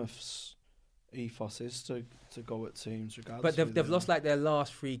think Bournemouth's ethos is to go at teams regardless. But they've lost like their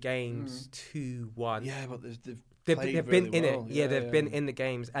last 3 games 2-1. Yeah, but they've They've played been really in well. it. Yeah, they've been in the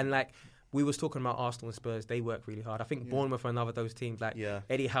games. And like we was talking about Arsenal and Spurs, they work really hard. I think Bournemouth are another of those teams. Like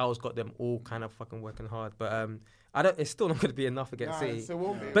Eddie Howe's got them all kind of fucking working hard. But it's still not going to be enough against City.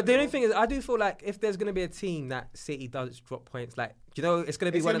 But the only thing is, I do feel like if there's going to be a team that City does drop points, like, you know, it's going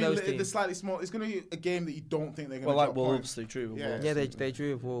to be one of those teams. The slightly small. It's going to be a game that you don't think they're going to. Well, like drop Wolves, points. they drew. With Wolves. Yeah, they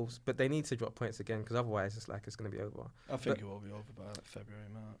drew with Wolves, but they need to drop points again because otherwise it's going to be over. I think it will be over by like February,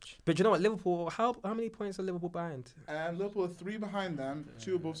 March. But you know what, Liverpool? How many points are Liverpool behind? Liverpool are 3 behind them,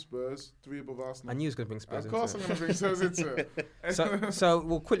 2 above Spurs, 3 above Arsenal. I knew he was going to bring Spurs. Of course, I'm going to bring Spurs into it. So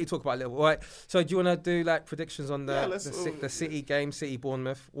we'll quickly talk about Liverpool. All right. So do you want to do like predictions on the City game, City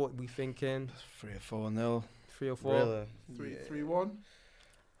Bournemouth? What are we thinking? 3 or 4-0. 3 or 4. Really? 3-1.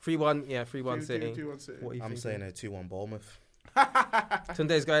 3-1, yeah, 3-1 City. 2-1 City. What are you I'm thinking? saying a 2-1 Bournemouth.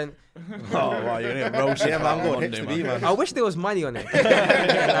 Tunde's going. Oh, wow, you're going to get roasted. Yeah, man, I'm going to be, man. I wish there was money on it.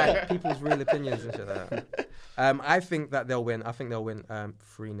 Yeah, like people's real opinions and shit like that. I think that they'll win. I think they'll win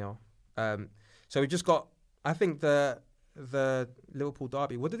 3-0. So we just got. I think the Liverpool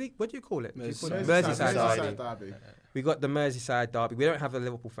derby. What do you call it? Merseyside derby. We got the Merseyside derby. We don't have a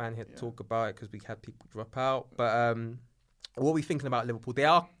Liverpool fan here to talk about it because we had people drop out. But what are we thinking about Liverpool? They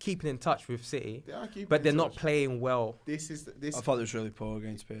are keeping in touch with City, but they're not playing well. I thought it was really poor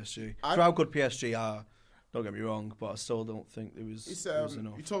against PSG. For how good PSG are, don't get me wrong, but I still don't think there was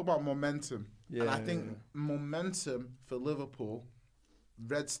enough. You talk about momentum, yeah, and I think momentum for Liverpool,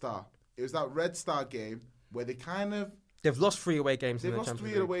 Red Star. It was that Red Star game where they've lost 3 away games. They've lost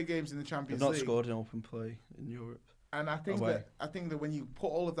 3 away games in the Champions League. They've not scored in open play in Europe. And I think that when you put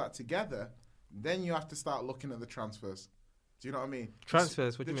all of that together, then you have to start looking at the transfers. Do you know what I mean?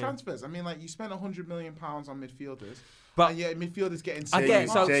 Transfers? What do you mean? The transfers. I mean, like, you spent £100 million on midfilders, but and yet midfilders getting.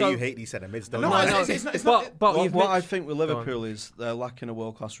 You hate these centre mids, don't you? No, it's not. But what I think with Liverpool is they're lacking a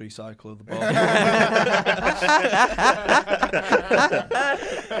world-class recycle of the ball.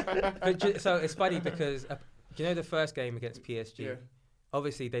 So it's funny because you know the first game against PSG. Yeah.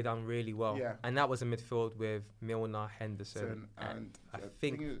 Obviously, they done really well, and that was a midfield with Milner, Henderson, and I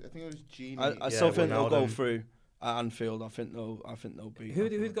think it was Genie. I still think they'll go through at Anfield. I think they'll beat.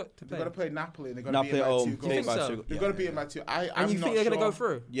 Who's got to play? They've got to play Napoli, and they've got to beat them by 2 goals. You think so? They've got to beat them by 2. And you think they're going to go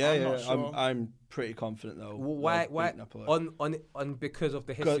through? Yeah. I'm pretty confident though. Why? On because of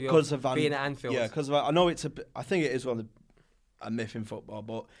the history of being at Anfield. Yeah, because I know I think it is a myth in football,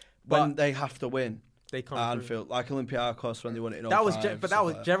 but when they have to win. They come at Anfield, like Olympiacos when they won it in 05. That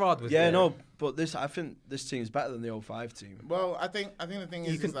was Gerrard was. Yeah, there. no, but I think this team is better than the 05 team. Well, I think the thing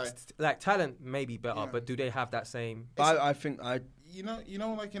is like talent may be better, but do they have that same? I think you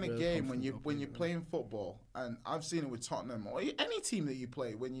know, like in a game when you're playing football, and I've seen it with Tottenham or any team that you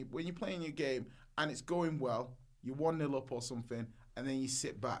play when you play in your game and it's going well, you're 1-0 up or something, and then you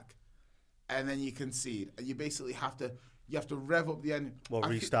sit back, and then you concede, and you basically have to. You have to rev up the end.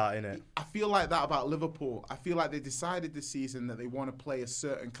 Restarting it. I feel like that about Liverpool. I feel like they decided this season that they want to play a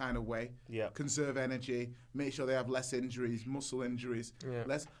certain kind of way. Yeah. Conserve energy, make sure they have less injuries, muscle injuries,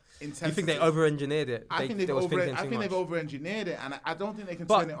 less intensity. You think they over-enginered it? I think they've over-engineered it, and I don't think they can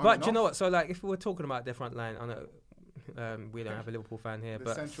turn it on. But do you know what? So, like, if we were talking about their front line, I know we don't have a Liverpool fan here,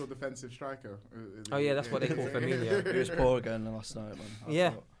 the central defensive striker. That's what they call Firmino. He was poor again last night,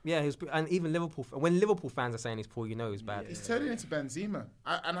 man. Yeah, and even Liverpool. When Liverpool fans are saying he's poor, you know he's bad. He's turning into Benzema,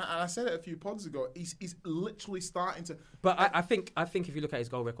 and I said it a few pods ago. He's literally starting to. But I think if you look at his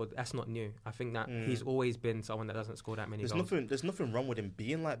goal record, that's not new. I think that he's always been someone that doesn't score that many goals. There's nothing wrong with him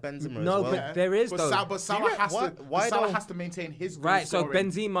being like Benzema. No, as well. but there is though. But Salah has to maintain his goal right.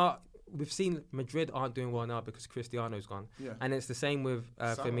 scoring. So Benzema. We've seen Madrid aren't doing well now because Cristiano's gone. Yeah. And it's the same with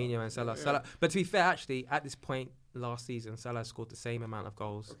Firmino and Salah. Yeah. But to be fair, actually, at this point last season, Salah scored the same amount of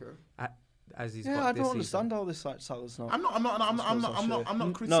goals as he's got this season. I don't understand all this. Like Salah's not. I'm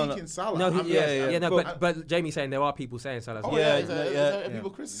not critiquing Salah. But Jamie's saying there are people saying Salah's. People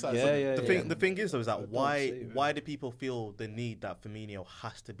criticise. The thing is though is that why do people feel the need that Firmino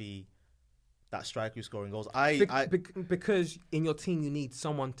has to be that striker who's scoring goals? Because in your team you need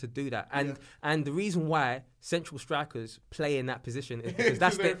someone to do that, and the reason why central strikers play in that position is because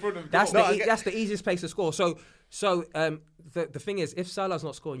that's the easiest place to score. So the thing is, if Salah's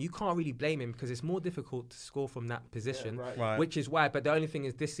not scoring, you can't really blame him because it's more difficult to score from that position, which is why. But the only thing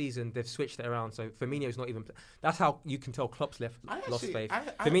is, this season they've switched it around, so Firmino's not even. That's how you can tell Klopp's lost faith.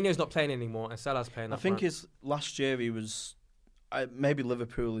 Firmino's not playing anymore, and Salah's playing. I think last year he was maybe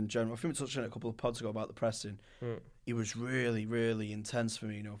Liverpool in general. I think we touched on it a couple of pods ago about the pressing. He was really, really intense for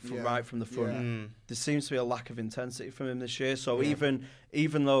me, right from the front. Yeah. There seems to be a lack of intensity from him this year. So even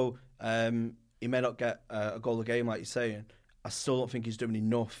though he may not get a goal a game, like you're saying, I still don't think he's doing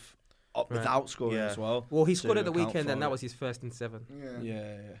enough without scoring as well. Well, he scored at the weekend, and that was his first in 7.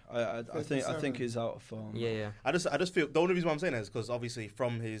 I think he's out of form. I just feel the only reason why I'm saying that is because obviously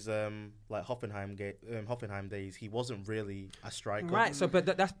from his Hoffenheim days, he wasn't really a striker. Right. So, but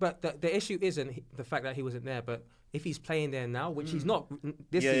the issue isn't the fact that he wasn't there, but if he's playing there now, which he's not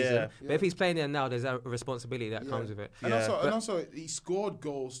this season, but if he's playing there now, there's a responsibility that comes with it. And also, he scored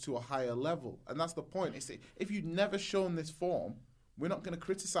goals to a higher level, and that's the point. It's if you've never shown this form, we're not going to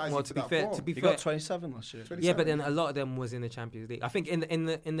criticise you for that form. He got 27 last year. 27. Yeah, but then a lot of them was in the Champions League. I think in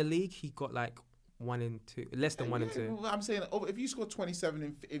the league he got like 1 and 2, less than 1 and 2. Well, I'm saying if you score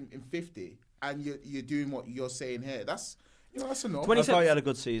 27 in 50, and you're doing what you're saying here, that's enough. I thought he had a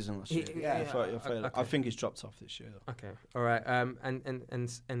good season last year. I think he's dropped off this year, though. Okay, all right.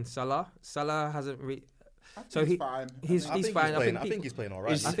 And Salah hasn't really. So he's fine. He's fine. I think he's playing all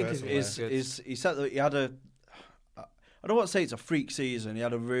right. I think he said that he had a. I don't want to say it's a freak season. He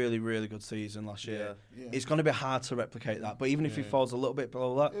had a really, really good season last year. It's going to be hard to replicate that. But even if he falls a little bit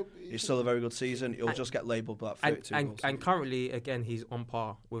below that, it's still a very good season. He'll just get labelled by 32 goals. And currently, again, he's on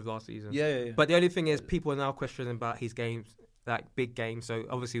par with last season. Yeah. But the only thing is, people are now questioning about his games, like big games. So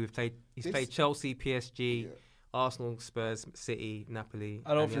obviously, he's played Chelsea, PSG, Arsenal, Spurs, City, Napoli.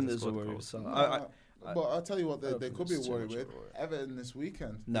 I don't think there's a worry with Salah. But I'll tell you what, there could be a worry with Everton this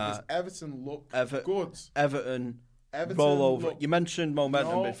weekend. Nah. Because Everton look good. Everton roll over. You mentioned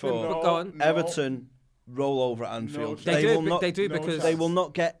momentum before. Go on. Everton roll over at Anfield. They do because they will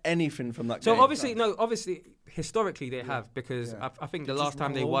not get anything from that game. So obviously, historically they have, because I think the last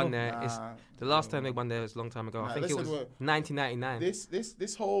time they won there was a long time ago. I think it was 1999.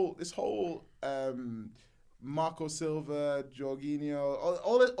 This whole Marco Silva, Jorginho,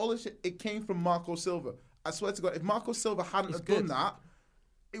 all this shit, it came from Marco Silva. I swear to God, if Marco Silva hadn't done that,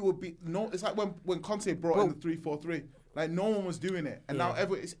 it would be it's like when Conte brought in the 3-4-3. Like no one was doing it, and now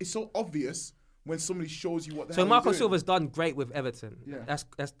it's so obvious when somebody shows you what the hell. So Marco doing. Silva's done great with Everton. Yeah.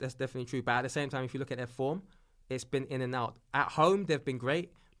 That's definitely true. But at the same time, if you look at their form, it's been in and out. At home, they've been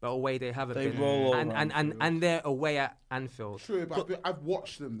great, but away they haven't been. Roll over and they're away at Anfield. True, but I've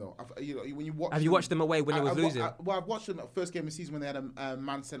watched them though. When you watch. Have you watched them away when it was losing? I've watched them at first game of the season when they had a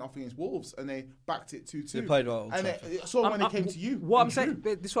man sent off against Wolves and they backed it 2-2. They played well. And when they came to you. What I'm saying.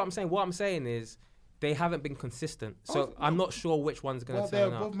 What I'm saying is, they haven't been consistent. So I'm not sure which one's going to turn up.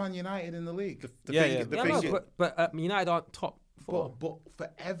 They're above Man United in the league. But United aren't top 4. But for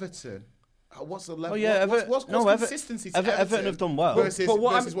Everton, what's the level? What's consistency? Everton have done well. Versus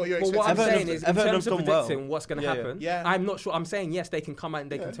what you're expecting. What I'm saying is, in terms of predicting what's going to happen, Yeah. I'm not sure. I'm saying yes, they can come out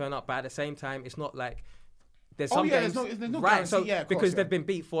and they can turn up, but at the same time, it's not like. There's some games, there's no right? So guarantee, because they've been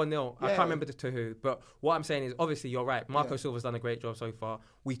beat 4-0, I can't remember to who. But what I'm saying is, obviously, you're right. Marco Silva's done a great job so far.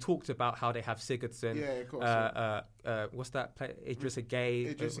 We talked about how they have Sigurdsson. Yeah, of course. What's that play? Idrissa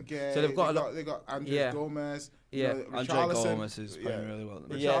Gueye. So they've got a lot. They got Andres Gomez. Andre Gomez is playing really well.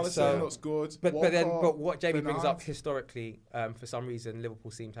 Richarlison looks good. But what Jamie brings up historically, for some reason,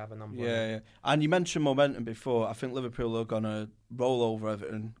 Liverpool seem to have a number. Yeah. And you mentioned momentum before. I think Liverpool are going to roll over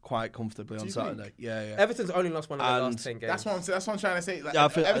Everton quite comfortably on Saturday. Yeah. Everton's only lost one of the last 10 games. That's what I'm trying to say. Like,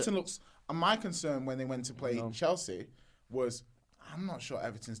 Everton looks. My concern when they went to play Chelsea was, I'm not sure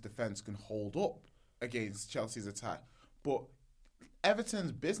Everton's defence can hold up against Chelsea's attack. But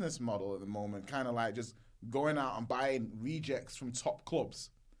Everton's business model at the moment, kind of like just going out and buying rejects from top clubs,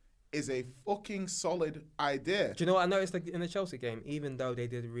 is a fucking solid idea. Do you know what I noticed in the Chelsea game? Even though they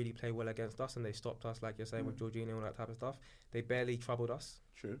did really play well against us and they stopped us, like you're saying, with Jorginho and all that type of stuff, they barely troubled us.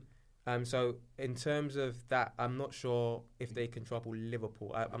 True. So in terms of that, I'm not sure if they can trouble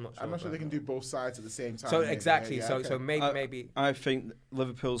Liverpool. I'm not sure. I'm not sure they can do both sides at the same time. So exactly. Yeah, so maybe. I think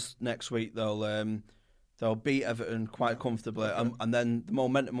Liverpool's next week they'll beat Everton quite comfortably, and then the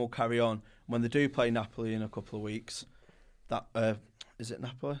momentum will carry on when they do play Napoli in a couple of weeks. That is it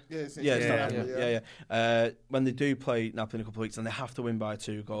Napoli? Yeah, it's Napoli. Yeah. When they do play Napoli in a couple of weeks, and they have to win by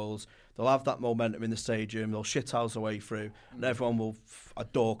 2 goals, they'll have that momentum in the stadium. They'll shit house their way through, and everyone will a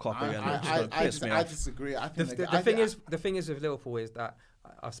door clock again. I disagree. I think the thing is with Liverpool is that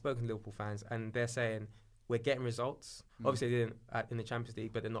I've spoken to Liverpool fans, and they're saying we're getting results. Obviously, they didn't in the Champions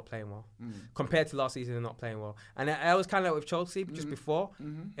League, but they're not playing well. Compared to last season, they're not playing well. And I was kind of like with Chelsea just before.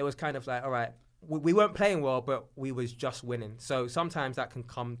 It was kind of like, all right, we weren't playing well, but we was just winning. So sometimes that can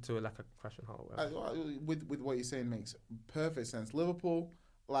come to like a crash and halt. With what you're saying makes perfect sense. Liverpool,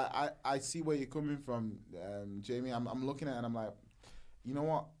 like I see where you're coming from, Jamie. I'm looking at it and I'm like, you know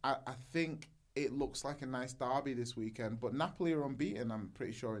what? I think it looks like a nice derby this weekend. But Napoli are unbeaten, I'm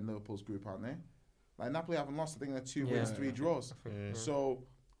pretty sure, in Liverpool's group, aren't they? Like, Napoli haven't lost. I think they're 2 wins, 3 draws. So,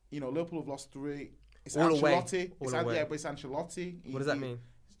 Liverpool have lost 3. It's all Ancelotti. Away. But it's Ancelotti. What does that mean?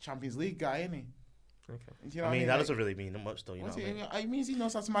 He's a Champions League guy, isn't he? Okay. That doesn't really mean much, though. It means he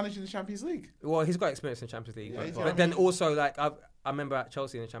knows how to manage in the Champions League. Well, he's got experience in the Champions League. Yeah, but then also, like, I remember at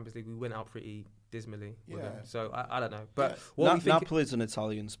Chelsea in the Champions League, we went out pretty dismally with them. So I don't know. But what we think... Napoli's an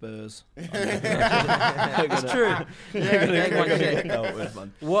Italian Spurs. It's true.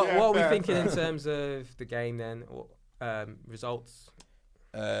 What are we thinking in terms of the game then? Results?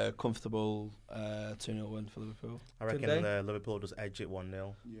 Comfortable 2-0 win for Liverpool. I reckon Liverpool just edge it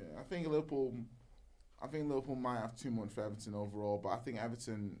 1-0. Yeah, I think Liverpool might have too much for Everton overall, but I think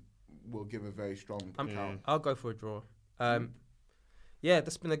Everton will give a very strong account. I'll go for a draw. Yeah,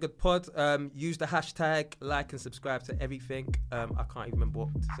 that's been a good pod. Use the hashtag, like and subscribe to everything. I can't even remember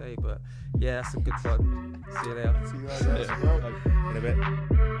what to say, but yeah, that's a good pod. See you later. See you later. In a bit.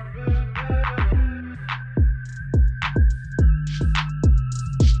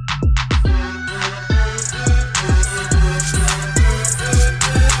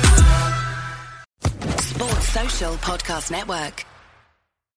 Sports Social Podcast Network.